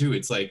attest this too.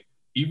 It's like,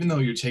 even though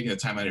you're taking the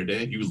time out of your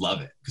day, you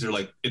love it because you're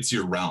like, it's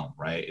your realm,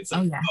 right? It's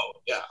like,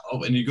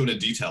 and you go into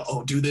detail.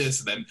 Oh, do this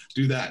and then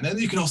do that, and then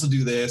you can also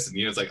do this, and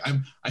you know, it's like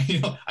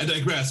I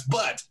digress,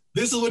 but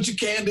this is what you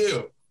can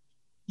do.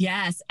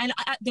 Yes, and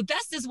the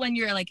best is when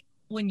you're like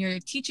when you're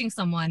teaching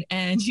someone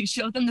and you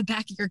show them the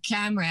back of your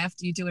camera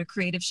after you do a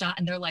creative shot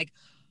and they're like,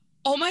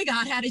 oh my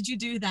God, how did you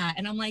do that?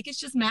 And I'm like, it's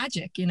just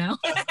magic, you know?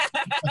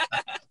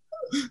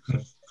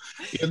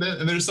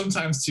 And there's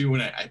sometimes too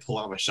when I pull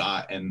off a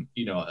shot and,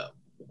 you know,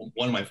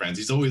 one of my friends,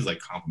 he's always like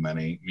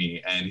complimenting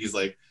me and he's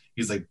like,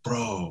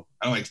 bro,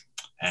 I'm like,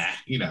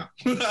 you know,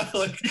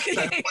 like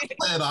I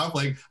play it off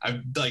like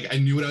I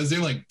knew what I was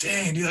doing. Like,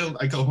 dang, dude,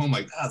 I go home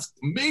like, that's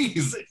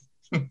amazing.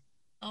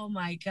 Oh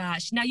my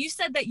gosh. Now you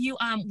said that you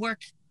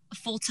work a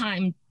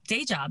full-time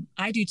day job.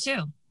 I do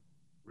too.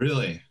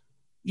 Really?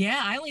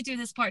 Yeah, I only do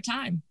this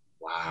part-time.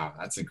 Wow,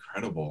 that's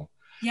incredible.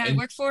 Yeah, I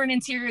work for an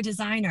interior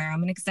designer.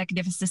 I'm an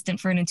executive assistant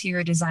for an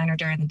interior designer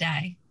during the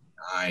day.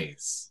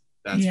 Nice.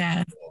 That's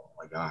yeah. Cool. Oh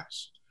my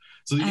gosh.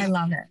 So I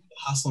love it.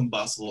 Hustle and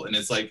bustle, and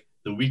it's like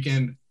the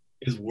weekend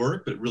is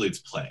work, but really it's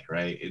play,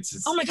 right?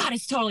 It's oh my God,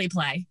 it's totally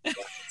play. It's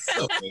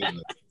so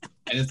amazing.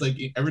 And it's like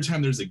every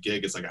time there's a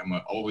gig, it's like I'm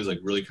always like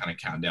really kind of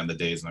counting down the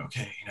days. And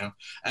okay,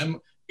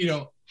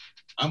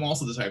 I'm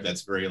also the type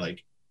that's very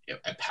like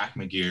I pack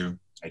my gear,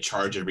 I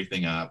charge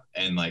everything up,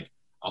 and like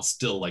I'll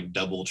still like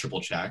double,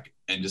 triple check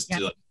and just to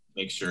like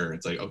make sure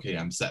it's like okay,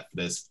 I'm set for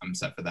this, I'm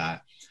set for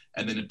that,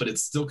 and then but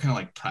it's still kind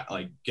of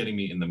like getting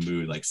me in the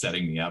mood, like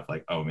setting me up,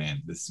 like oh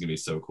man, this is gonna be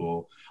so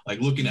cool. Like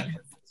looking at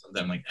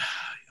them, like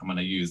I'm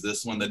gonna use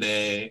this one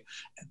today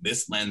and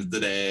this lens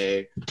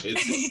today.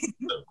 It's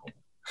so cool.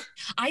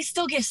 I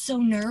still get so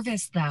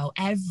nervous though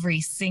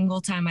every single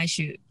time I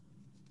shoot.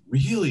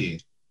 Really?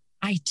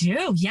 I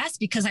do, yes,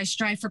 because I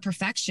strive for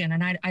perfection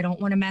and I don't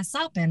want to mess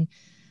up. And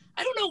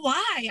I don't know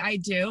why I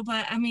do,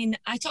 but I mean,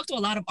 I talk to a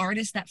lot of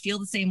artists that feel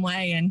the same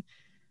way and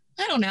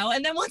I don't know.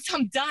 And then once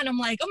I'm done, I'm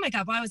like, oh my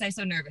God, why was I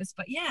so nervous?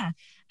 But yeah.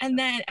 And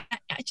then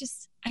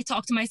I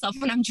talk to myself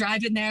when I'm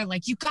driving there,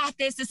 like, you got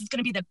this. This is going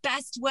to be the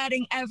best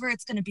wedding ever.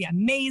 It's going to be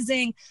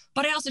amazing.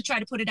 But I also try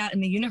to put it out in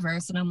the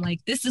universe. And I'm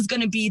like, this is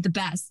going to be the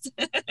best.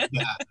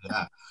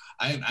 Yeah.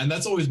 And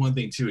that's always one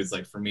thing too, is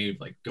like for me,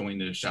 like going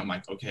to a show, I'm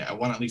like, okay, I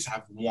want to at least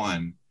have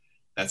one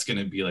that's going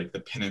to be like the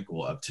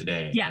pinnacle of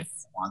today.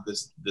 Yes. I want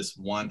this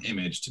one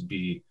image to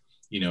be,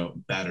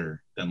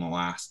 better than the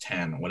last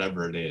 10,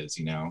 whatever it is,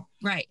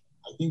 Right.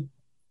 I think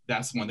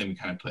that's one thing we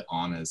kind of put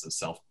on as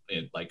a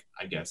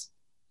I guess,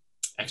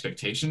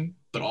 expectation,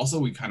 but also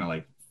we kind of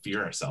like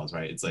fear ourselves,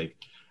 right? It's like,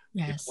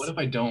 yes. What if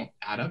I don't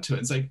add up to it?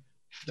 It's like,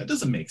 that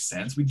doesn't make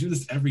sense. We do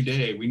this every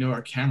day. We know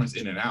our camera's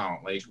in and out.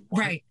 Like, why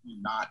right. do we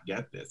not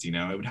get this? It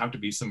would have to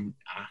be some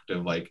act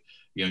of like,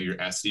 your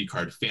SD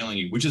card failing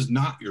you, which is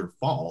not your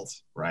fault,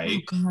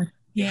 right? Oh God.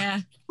 Yeah.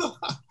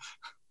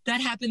 That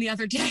happened the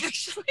other day,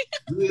 actually.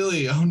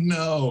 Really? Oh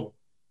no.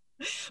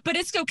 But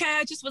it's okay.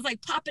 I just was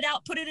like, pop it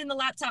out, put it in the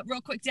laptop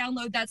real quick,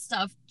 download that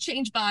stuff,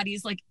 change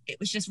bodies. Like it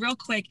was just real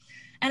quick.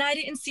 And I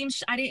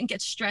didn't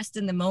get stressed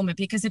in the moment,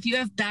 because if you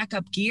have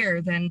backup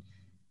gear, then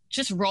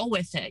just roll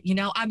with it.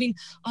 I mean,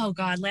 oh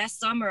God, last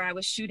summer I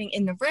was shooting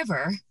in the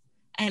river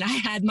and I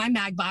had my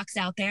mag box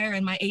out there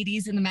and my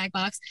 80s in the mag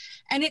box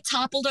and it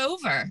toppled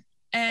over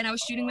and I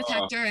was shooting with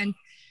Hector and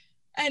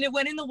it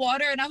went in the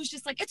water and I was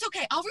just like, it's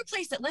okay. I'll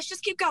replace it. Let's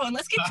just keep going.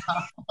 Let's keep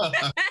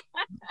going.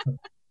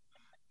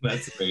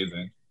 That's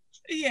amazing.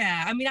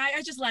 Yeah. I mean,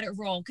 I just let it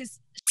roll because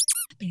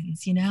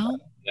happens,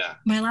 Yeah.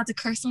 Am I allowed to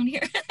curse on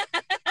here?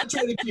 I'm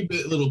trying to keep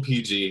it a little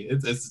PG.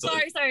 It's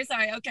sorry.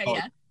 Okay.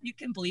 Yeah. You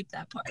can bleep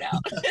that part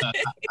out.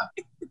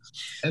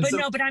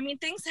 But I mean,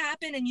 things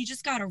happen and you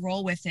just got to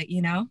roll with it,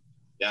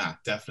 Yeah,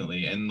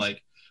 definitely. And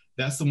like,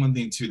 that's the one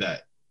thing too,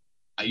 that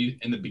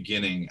in the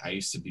beginning, I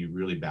used to be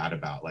really bad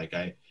about. Like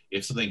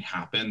if something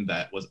happened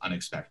that was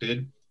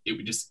unexpected, it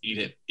would just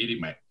eat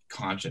my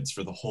conscience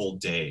for the whole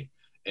day.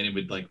 And it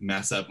would like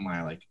mess up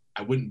my,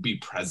 I wouldn't be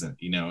present,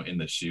 in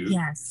the shoot.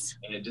 Yes.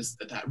 And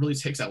that really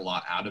takes a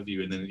lot out of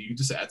you. And then you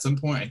just, at some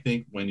point, I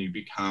think when you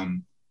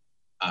become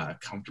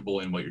comfortable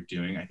in what you're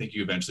doing, I think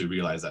you eventually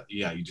realize that,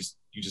 yeah, you just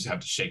have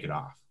to shake it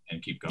off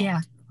and keep going.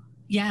 Yeah.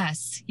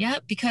 Yes.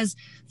 Yep. Because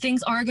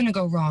things are going to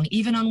go wrong.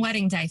 Even on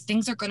wedding day,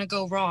 things are going to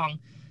go wrong.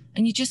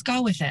 And you just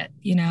go with it,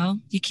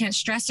 You can't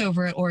stress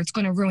over it or it's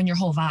going to ruin your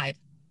whole vibe.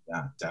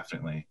 Yeah,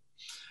 definitely.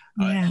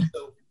 Yeah.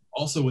 So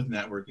also with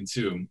networking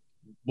too,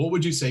 what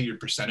would you say your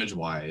percentage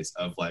wise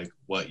of like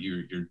what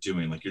you're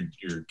doing, like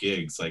your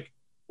gigs, like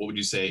what would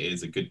you say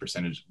is a good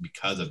percentage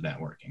because of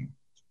networking?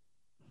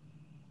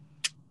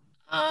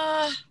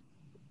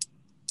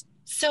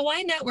 So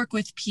I network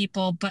with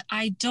people, but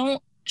I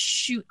don't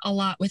shoot a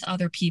lot with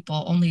other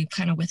people, only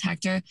kind of with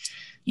Hector,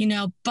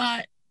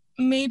 but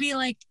maybe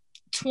like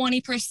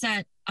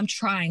 20%, I'm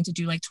trying to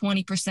do like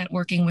 20%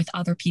 working with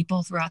other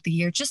people throughout the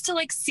year, just to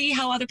like see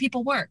how other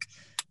people work,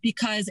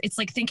 because it's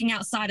like thinking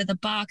outside of the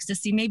box to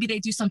see maybe they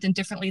do something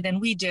differently than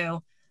we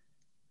do.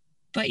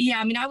 But yeah,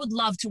 I mean, I would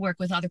love to work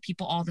with other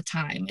people all the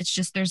time. It's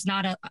just, there's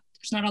not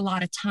a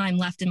lot of time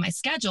left in my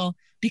schedule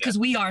because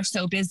we are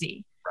so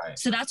busy. Right.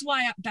 So that's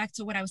why, back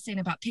to what I was saying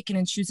about picking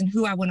and choosing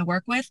who I want to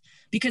work with,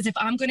 because if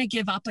I'm going to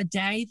give up a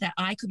day that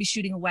I could be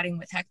shooting a wedding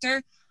with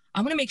Hector,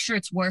 I'm going to make sure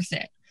it's worth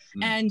it.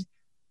 And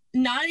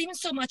not even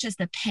so much as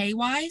the pay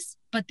wise,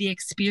 but the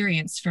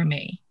experience for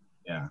me.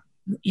 Yeah.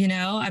 You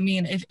know, I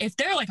mean, if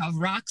they're like a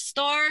rock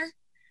star,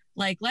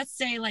 like let's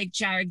say like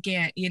Jared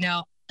Gant, you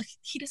know,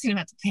 he doesn't even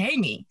have to pay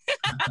me.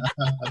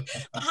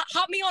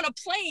 Hop me on a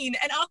plane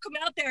and I'll come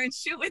out there and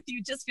shoot with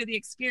you just for the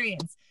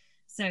experience.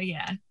 So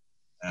yeah.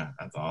 Yeah,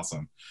 that's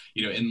awesome.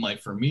 You know, and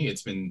like for me,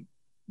 it's been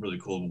really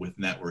cool with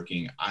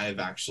networking. I've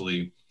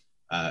actually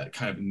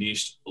kind of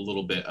niched a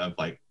little bit of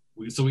like,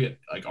 we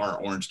like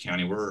our Orange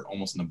County, we're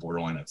almost in the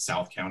borderline of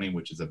South County,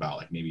 which is about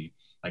like maybe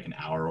like an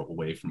hour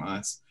away from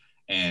us.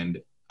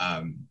 And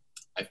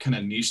I've kind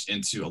of niched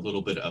into a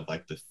little bit of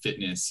like the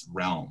fitness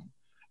realm.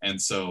 And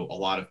so a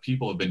lot of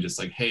people have been just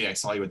like, hey, I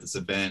saw you at this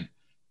event.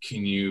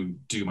 Can you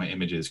do my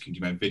images? Can you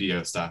do my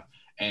video stuff?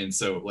 And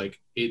so like,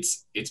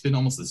 it's been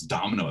almost this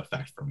domino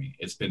effect for me.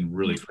 It's been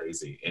really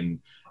crazy. And,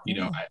 you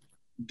know,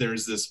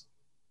 there's this,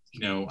 you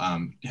know,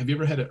 have you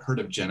ever heard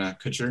of Jenna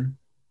Kutcher?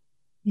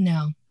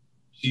 No.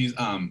 She's,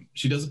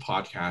 she does a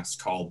podcast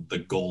called the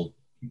Gold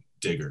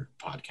Digger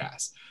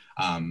podcast.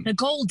 The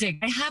Gold Digger.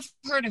 I have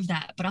heard of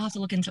that, but I'll have to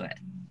look into it.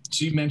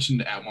 She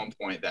mentioned at one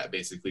point that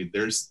basically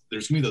there's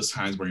gonna be those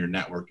times where you're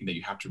networking that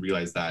you have to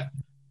realize that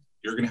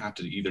you're gonna have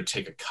to either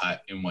take a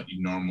cut in what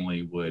you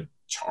normally would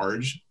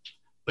charge,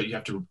 but you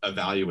have to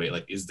evaluate,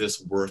 like, is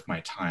this worth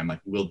my time?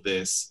 Like, will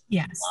this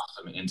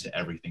blossom into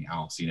everything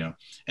else, you know?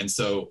 And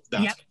so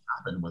that's what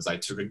happened was I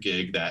took a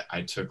gig that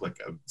I took like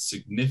a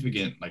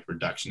significant like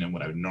reduction in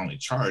what I would normally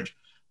charge,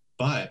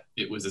 but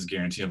it was this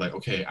guarantee of like,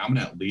 okay, I'm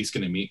at least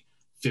gonna meet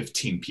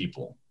 15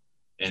 people.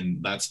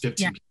 And that's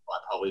 15 people I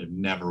probably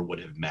never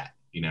would have met,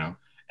 you know?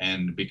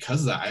 And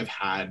because of that, I've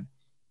had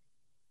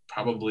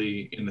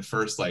probably in the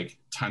first like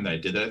time that I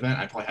did that event,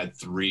 I probably had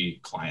 3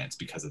 clients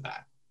because of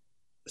that.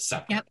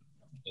 Separate.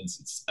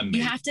 It's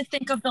amazing. You have to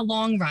think of the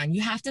long run.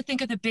 You have to think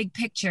of the big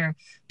picture,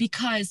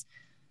 because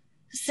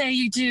say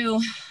you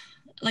do,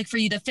 like for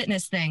you, the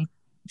fitness thing,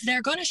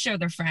 they're going to show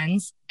their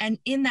friends. And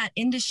in that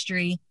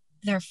industry,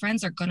 their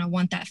friends are going to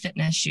want that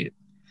fitness shoot.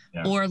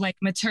 Or like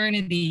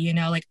maternity, you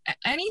know, like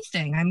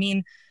anything. I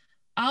mean,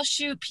 I'll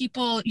shoot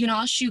people, you know,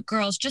 I'll shoot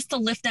girls just to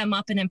lift them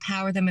up and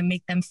empower them and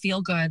make them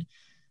feel good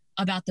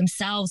about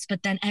themselves.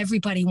 But then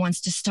everybody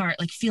wants to start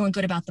like feeling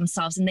good about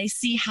themselves, and they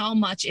see how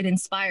much it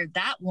inspired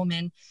that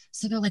woman.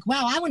 So they're like,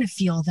 wow, I want to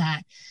feel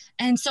that.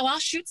 And so I'll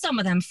shoot some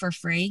of them for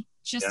free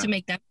just to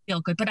make them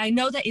feel good. But I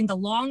know that in the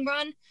long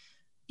run,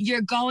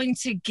 you're going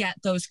to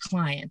get those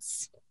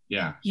clients.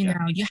 You know,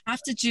 you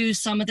have to do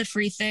some of the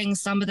free things,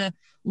 some of the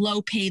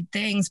low paid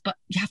things, but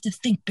you have to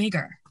think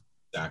bigger.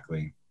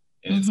 Exactly.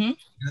 And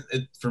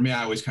for me,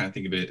 I always kind of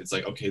think of it, it's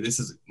like, okay, this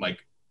is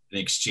like an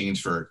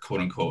exchange for quote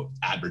unquote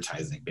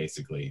advertising,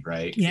 basically,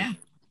 right? Yeah.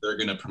 They're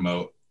going to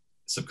promote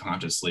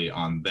subconsciously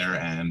on their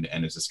end,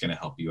 and it's just going to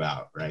help you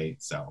out,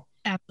 right? So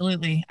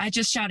absolutely. I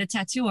just shot a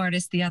tattoo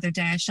artist the other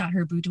day. I shot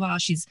her boudoir.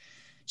 She's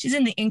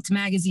in the Inked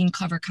magazine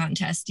cover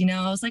contest. You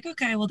know, I was like,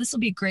 okay, well, this will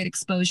be a great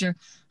exposure.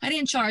 I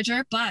didn't charge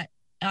her, but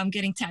I'm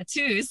getting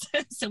tattoos.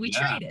 So we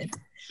traded.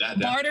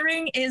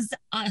 Bartering is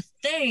a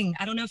thing.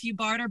 I don't know if you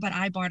barter, but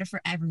I barter for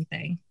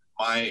everything.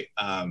 My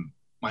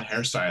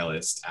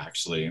hairstylist,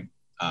 actually,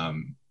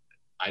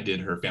 I did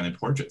her family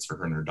portraits for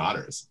her and her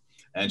daughters.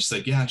 And she's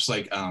like,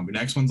 the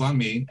next one's on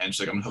me. And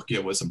she's like, I'm gonna hook you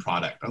up with some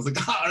product. I was like,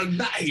 oh,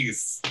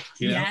 nice.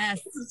 You know?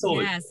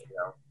 Totally cool, you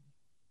know?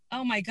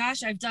 Oh my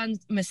gosh, I've done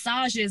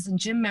massages and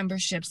gym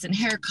memberships and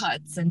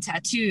haircuts and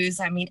tattoos.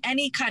 I mean,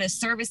 any kind of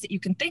service that you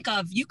can think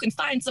of, you can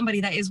find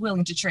somebody that is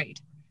willing to trade.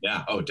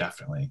 Yeah. Oh,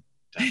 definitely.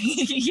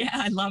 Yeah,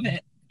 I love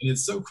it. And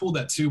it's so cool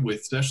that too,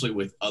 especially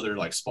with other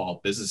like small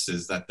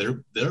businesses, that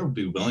they'll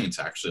be willing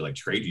to actually like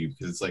trade you,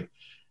 because it's like,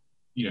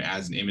 you know,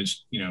 as an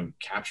image, you know,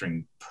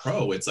 capturing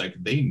pro, it's like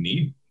they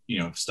need, you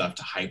know, stuff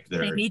to hype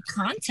They need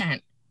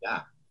content.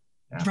 Yeah.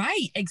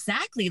 Right,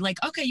 exactly. Like,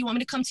 okay, you want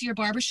me to come to your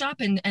barbershop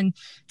and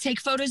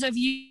take photos of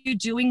you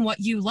doing what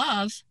you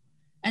love,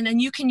 and then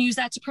you can use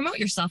that to promote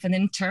yourself, and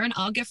in turn,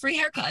 I'll get free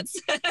haircuts.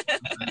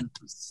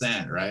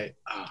 100%, right?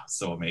 Oh,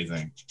 so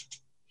amazing.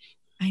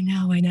 I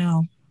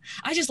know.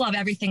 I just love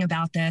everything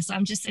about this.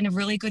 I'm just in a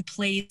really good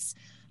place.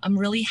 I'm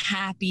really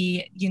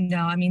happy. You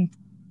know, I mean,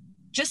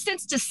 just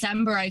since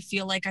December, I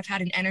feel like I've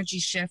had an energy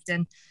shift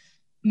and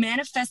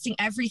manifesting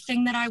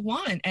everything that I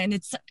want. And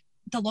it's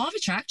the law of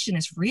attraction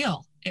is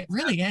real. It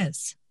really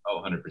is.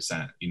 Oh,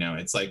 100%. You know,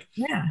 it's like,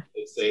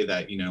 they say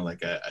that, you know,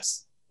 like a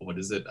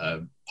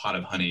pot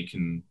of honey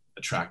can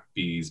attract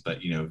bees,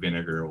 but, you know,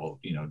 vinegar will,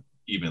 you know,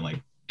 even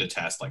like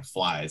detest like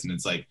flies. And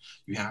it's like,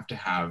 you have to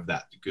have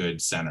that good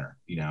center,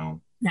 you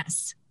know?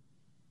 Yes.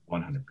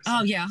 100%.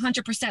 Oh yeah,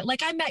 100%.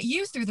 Like I met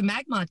you through the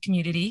MagMod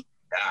community.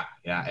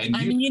 Yeah. And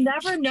I mean, you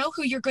never know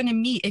who you're going to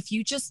meet if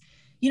you just,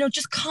 you know,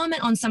 just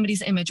comment on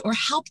somebody's image or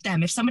help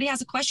them. If somebody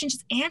has a question,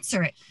 just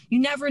answer it. You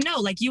never know.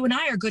 Like you and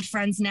I are good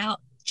friends now,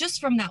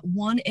 just from that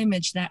one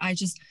image that I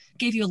just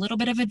gave you a little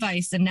bit of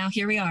advice, and now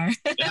here we are.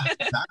 Yeah,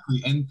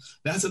 exactly. And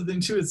that's the thing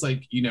too. It's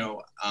like, you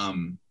know,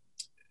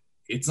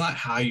 it's not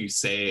how you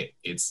say it,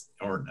 it's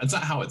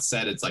not how it's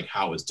said, it's like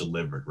how it's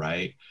delivered,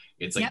 right?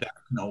 It's like that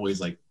can always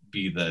like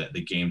be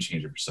the game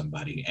changer for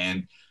somebody.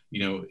 And,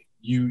 you know,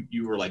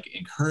 you were like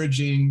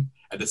encouraging,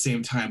 at the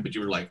same time, but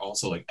you were like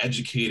also like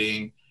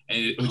educating, and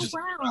it was just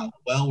wow.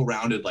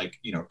 well-rounded, like,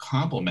 you know,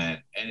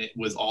 compliment, and it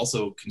was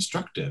also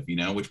constructive, you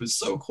know, which was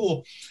so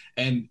cool.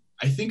 And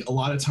I think a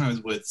lot of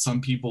times with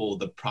some people,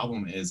 the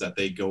problem is that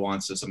they go on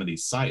to some of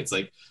these sites.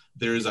 Like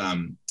there's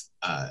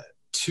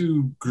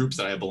two groups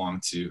that I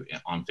belong to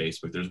on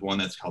Facebook. There's one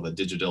that's called the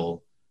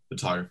Digital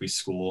Photography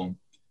School,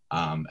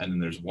 and then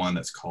there's one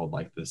that's called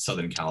like the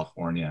Southern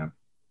California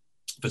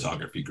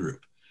Photography Group.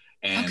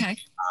 And Okay.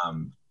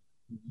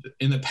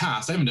 In the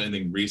past, I haven't done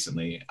anything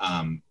recently,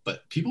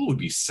 but people would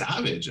be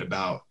savage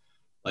about,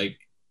 like,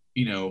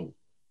 you know,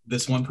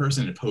 this one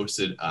person had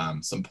posted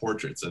some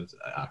portraits of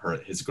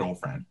his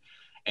girlfriend,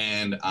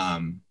 and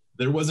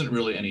there wasn't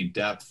really any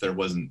depth. There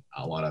wasn't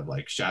a lot of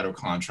like shadow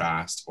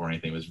contrast or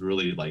anything. It was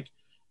really like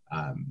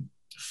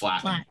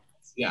flat.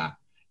 Yeah.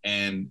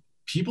 And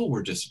people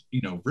were just,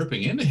 you know,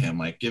 ripping into him,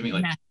 like giving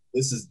like,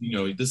 this is, you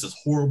know, this is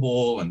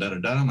horrible and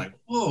da-da-da. I'm like,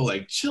 whoa,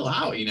 like chill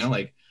out, you know,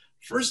 like,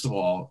 first of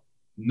all,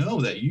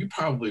 know that you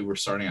probably were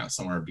starting out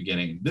somewhere at the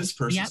beginning. This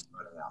person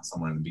started out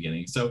somewhere in the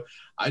beginning. So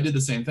I did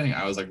the same thing.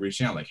 I was like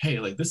reaching out like, hey,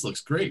 like this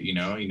looks great, you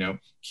know,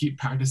 keep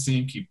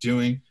practicing, keep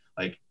doing,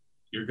 like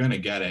you're going to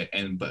get it.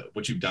 And, but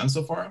what you've done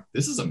so far,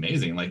 this is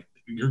amazing. Like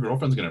your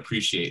girlfriend's going to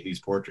appreciate these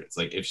portraits.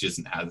 Like if she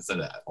hasn't said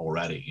that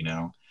already, you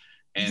know?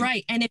 And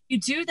right. And if you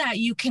do that,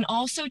 you can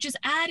also just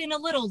add in a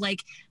little,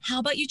 like, how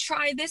about you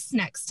try this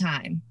next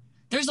time?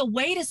 There's a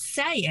way to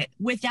say it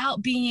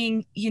without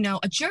being, you know,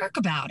 a jerk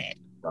about it.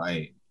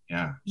 Right.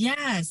 Yeah.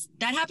 Yes.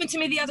 That happened to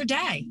me the other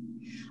day.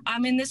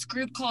 I'm in this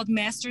group called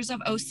Masters of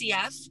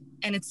OCF,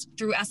 and it's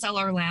through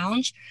SLR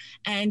Lounge.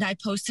 And I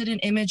posted an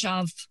image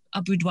of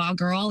a boudoir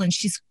girl, and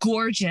she's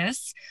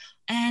gorgeous.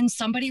 And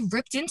somebody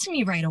ripped into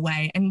me right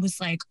away and was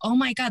like, oh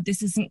my God,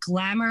 this isn't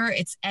glamour.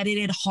 It's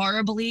edited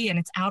horribly and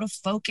it's out of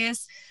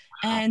focus.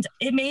 And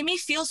it made me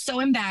feel so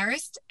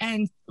embarrassed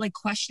and like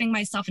questioning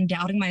myself and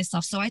doubting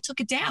myself. So I took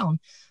it down.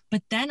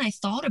 But then I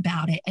thought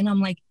about it and I'm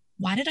like,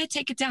 why did I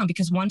take it down?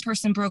 Because one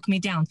person broke me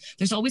down.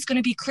 There's always going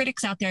to be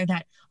critics out there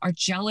that are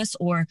jealous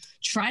or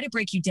try to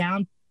break you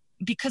down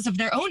because of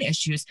their own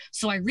issues.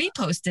 So I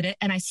reposted it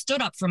and I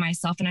stood up for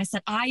myself and I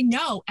said, I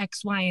know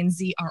X, Y, and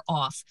Z are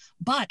off,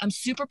 but I'm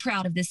super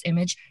proud of this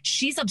image.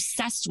 She's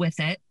obsessed with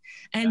it.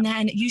 And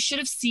then you should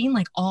have seen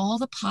like all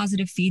the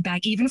positive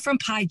feedback, even from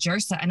Pi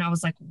Jersa. And I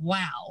was like,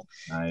 wow,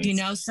 nice. You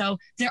know, so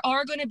there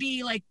are going to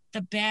be like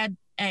the bad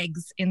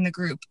eggs in the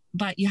group,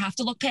 but you have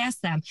to look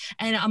past them.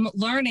 And I'm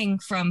learning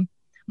from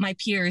my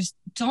peers,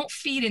 don't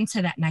feed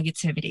into that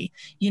negativity.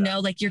 You know,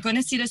 like you're going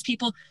to see those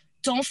people.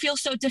 Don't feel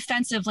so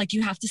defensive, like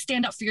you have to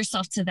stand up for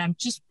yourself to them.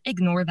 Just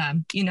ignore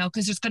them, you know,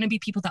 because there's going to be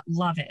people that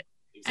love it.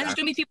 Exactly. And there's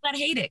going to be people that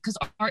hate it because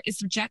art is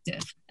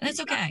subjective. And that's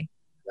okay.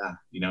 Yeah.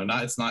 You know,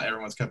 it's not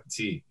everyone's cup of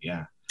tea.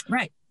 Yeah.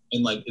 Right.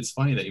 And like, it's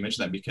funny that you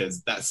mentioned that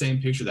because that same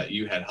picture that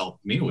you had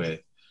helped me with,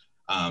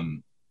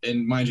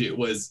 and mind you, it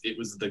was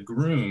the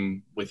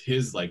groom with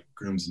his like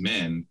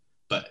groomsmen,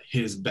 but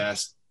his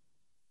best,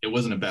 it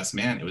wasn't a best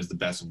man, it was the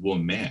best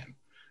woman.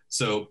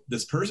 So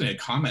this person had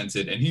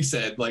commented and he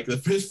said like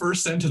his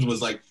first sentence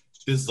was like,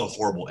 this is a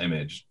horrible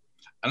image.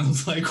 And I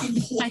was like,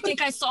 what? I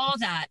think I saw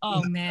that.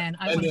 Oh man.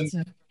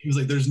 He was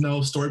like, there's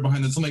no story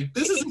behind this. I'm like,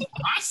 this is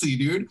classy,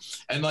 dude.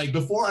 And like,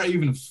 before I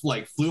even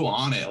like flew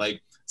on it,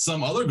 like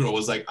some other girl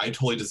was like, I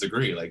totally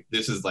disagree. Like,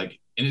 this is like,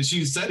 and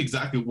she said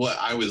exactly what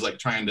I was like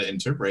trying to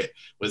interpret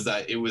was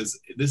that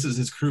this is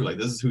his crew. Like,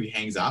 this is who he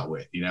hangs out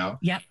with, you know?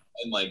 Yep.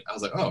 And like, I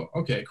was like, oh,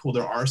 okay, cool.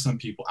 There are some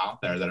people out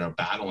there that are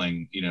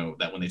battling, you know,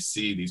 that when they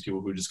see these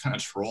people who just kind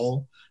of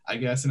troll, I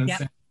guess, in a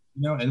sense,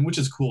 you know, and which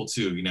is cool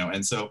too, you know?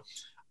 And so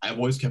I've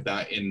always kept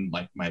that in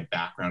like my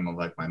background of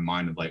like my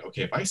mind of like,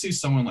 okay, if I see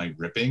someone like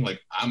ripping, like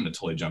I'm going to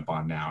totally jump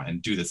on now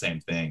and do the same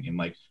thing and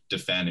like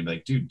defend and be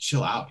like, dude,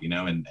 chill out, you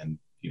know, and,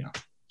 you know,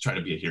 try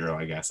to be a hero,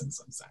 I guess, in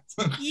some sense.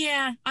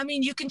 Yeah. I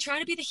mean, you can try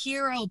to be the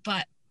hero,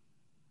 but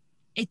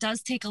it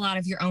does take a lot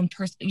of your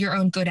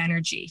own good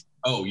energy.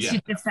 Oh yeah.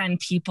 To defend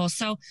people.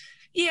 So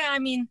yeah, I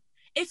mean,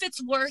 if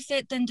it's worth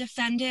it, then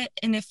defend it.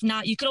 And if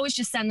not, you could always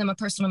just send them a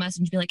personal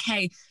message and be like,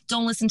 hey,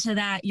 don't listen to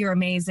that. You're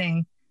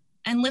amazing.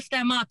 And lift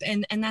them up.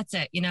 And that's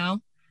it, you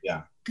know?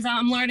 Yeah. Because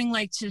I'm learning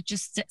like to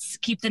just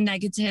keep the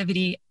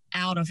negativity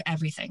out of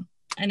everything.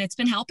 And it's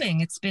been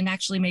helping. It's been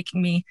actually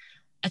making me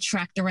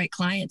attract the right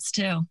clients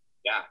too.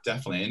 Yeah,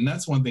 definitely. And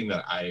that's one thing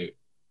that I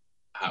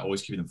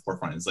always keep in the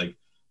forefront is like,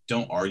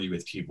 don't argue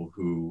with people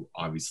who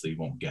obviously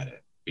won't get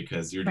it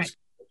because you're just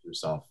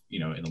yourself, you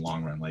know, in the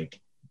long run, like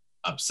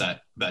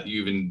upset that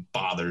you even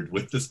bothered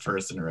with this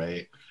person,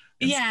 right?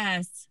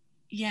 Yes.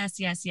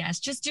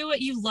 Just do what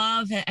you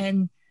love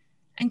and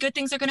good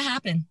things are going to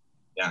happen.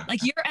 Yeah.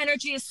 Like your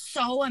energy is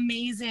so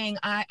amazing.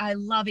 I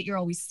love it. You're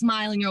always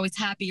smiling. You're always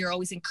happy. You're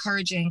always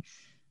encouraging.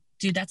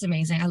 Dude, that's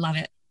amazing. I love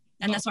it.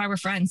 And that's why we're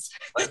friends.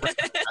 I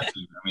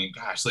mean,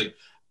 gosh, like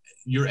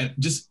you're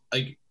just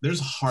like,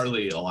 there's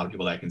hardly a lot of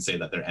people that can say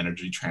that their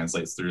energy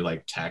translates through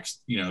like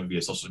text, you know,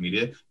 via social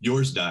media.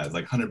 Yours does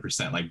like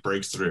 100%, like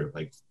breaks through.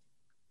 Like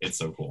It's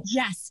so cool.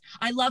 Yes,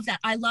 I love that.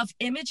 I love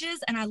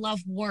images and I love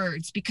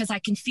words because I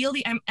can feel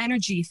the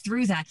energy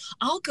through that.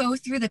 I'll go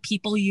through the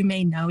people you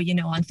may know,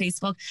 on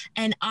Facebook,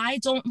 and I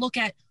don't look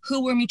at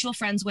who we're mutual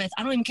friends with.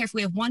 I don't even care if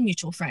we have one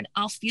mutual friend.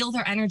 I'll feel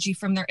their energy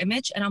from their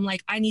image, and I'm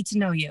like, I need to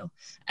know you.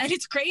 And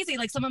it's crazy.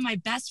 Like some of my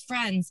best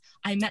friends,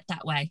 I met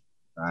that way.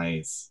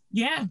 Nice.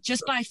 Yeah,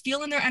 just by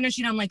feeling their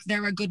energy, and I'm like,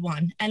 they're a good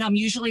one. And I'm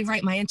usually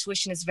right. My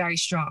intuition is very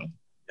strong.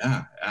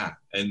 Yeah.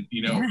 And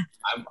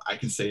I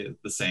can say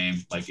the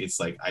same. Like it's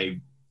like I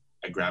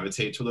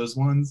gravitate to those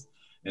ones,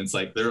 and it's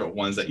like there are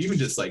ones that even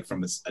just like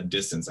from a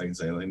distance I can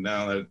say like,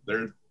 no,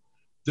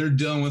 they're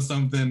dealing with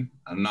something.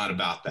 I'm not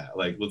about that.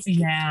 Like let's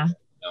yeah.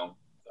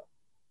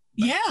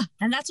 Yeah,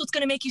 and that's what's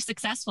going to make you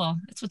successful.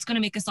 That's what's going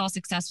to make us all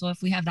successful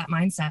if we have that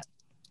mindset.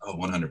 Oh,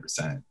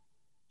 100%.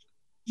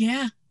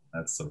 Yeah.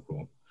 That's so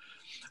cool.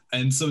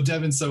 And so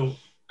Devin, so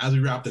as we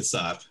wrap this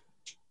up,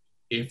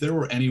 if there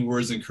were any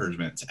words of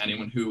encouragement to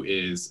anyone who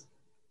is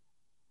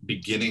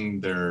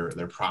beginning their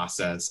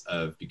process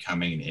of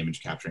becoming an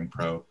image capturing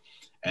pro,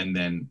 and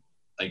then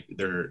like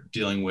they're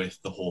dealing with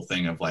the whole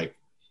thing of like,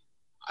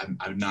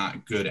 I'm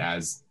not good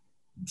as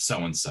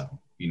so-and-so,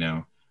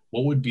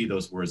 what would be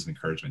those words of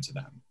encouragement to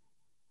them?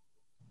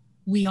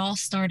 We all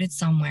started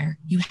somewhere.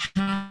 You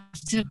have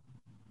to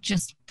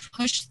just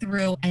push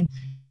through and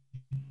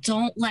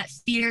don't let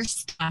fear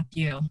stop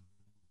you,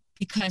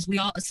 because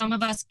some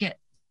of us get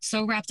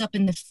so wrapped up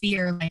in the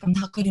fear, like I'm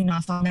not good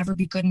enough, I'll never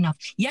be good enough.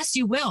 Yes,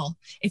 you will.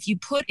 If you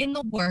put in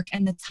the work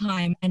and the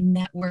time and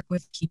network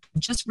with people,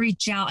 just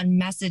reach out and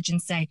message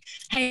and say,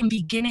 hey, I'm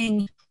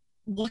beginning.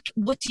 What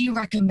do you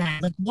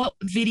recommend? Like what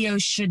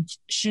videos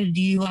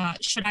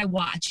should I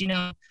watch?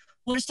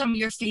 What are some of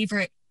your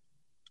favorite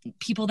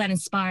people that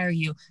inspire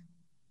you?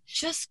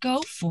 Just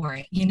go for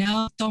it.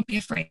 Don't be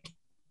afraid.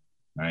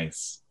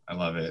 Nice. I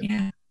love it.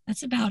 Yeah,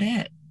 that's about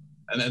it.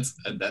 And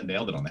that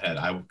nailed it on the head.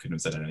 I couldn't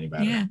have said it any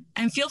better. Yeah.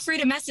 And feel free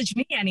to message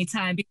me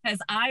anytime, because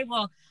I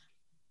will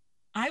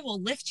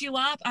lift you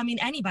up. I mean,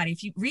 anybody,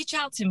 if you reach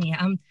out to me,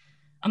 I'm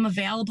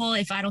available.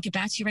 If I don't get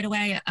back to you right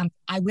away,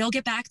 I will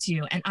get back to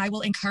you, and I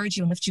will encourage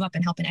you and lift you up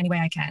and help in any way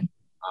I can.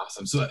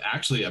 Awesome. So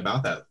actually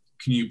about that,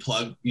 can you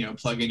plug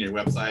in your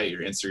website,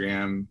 your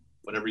Instagram,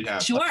 whatever you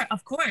have? Sure,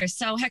 of course.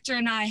 So Hector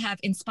and I have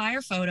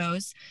Inspire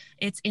Photos.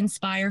 It's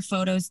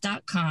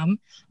inspirephotos.com.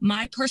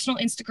 My personal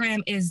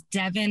Instagram is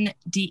Devon,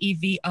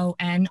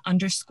 DEVON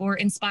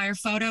 _Inspire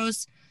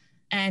Photos.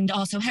 And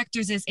also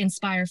Hector's is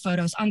Inspire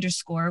Photos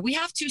 _. We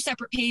have two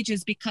separate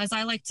pages because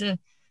I like to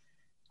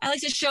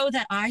show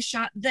that I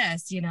shot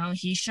this,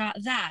 he shot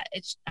that.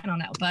 I don't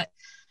know,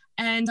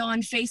 and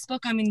on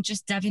Facebook,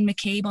 just Devin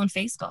McCabe on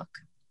Facebook.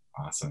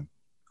 Awesome.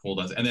 Cool.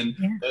 And then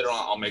later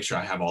on, I'll make sure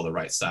I have all the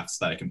right stuff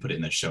so that I can put it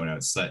in the show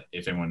notes, so that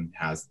if anyone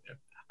has,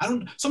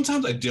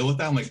 sometimes I deal with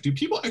that. I'm like, do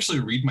people actually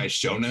read my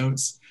show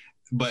notes?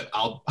 But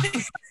I'll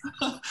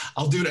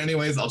do it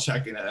anyways. I'll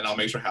check in and I'll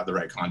make sure I have the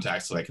right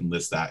contact so I can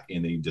list that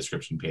in the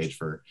description page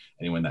for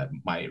anyone that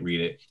might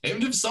read it.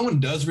 Even if someone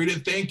does read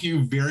it, thank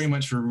you very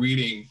much for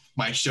reading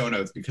my show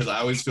notes, because I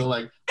always feel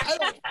like I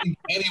don't think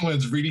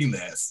anyone's reading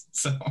this.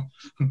 So.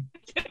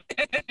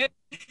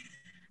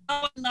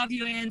 Oh, I love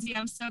you, Andy.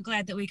 I'm so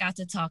glad that we got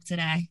to talk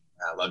today.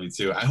 I love you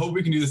too. I hope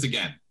we can do this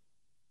again.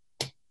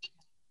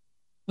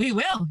 We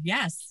will.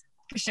 Yes,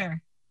 for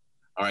sure.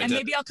 All right. And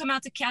maybe I'll come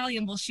out to Cali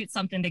and we'll shoot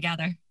something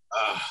together.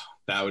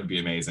 That would be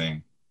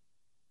amazing.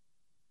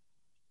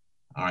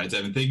 All right,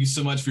 Devin, thank you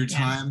so much for your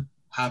time.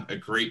 Have a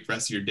great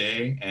rest of your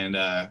day. And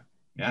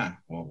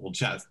we'll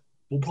chat.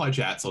 We'll probably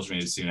chat social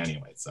media soon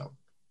anyway. So.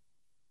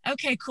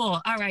 Okay,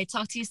 cool. All right.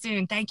 Talk to you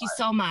soon. Thank you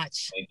so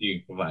much. Thank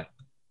you. Bye-bye.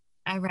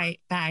 All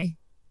right. Bye.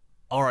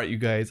 All right, you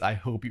guys, I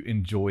hope you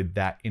enjoyed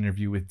that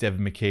interview with Devin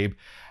McCabe.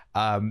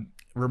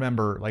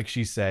 Remember, like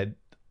she said,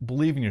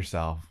 believe in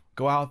yourself.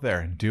 Go out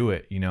there and do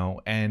it,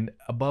 and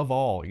above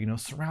all,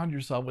 surround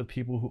yourself with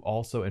people who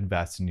also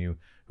invest in you,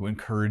 who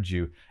encourage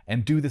you,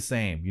 and do the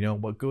same.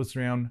 What goes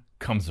around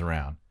comes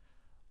around.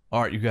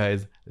 All right, you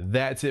guys,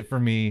 that's it for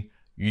me.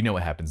 You know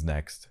what happens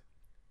next.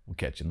 We'll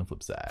catch you on the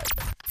flip side.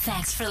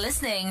 Thanks for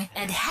listening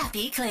and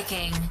happy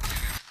clicking.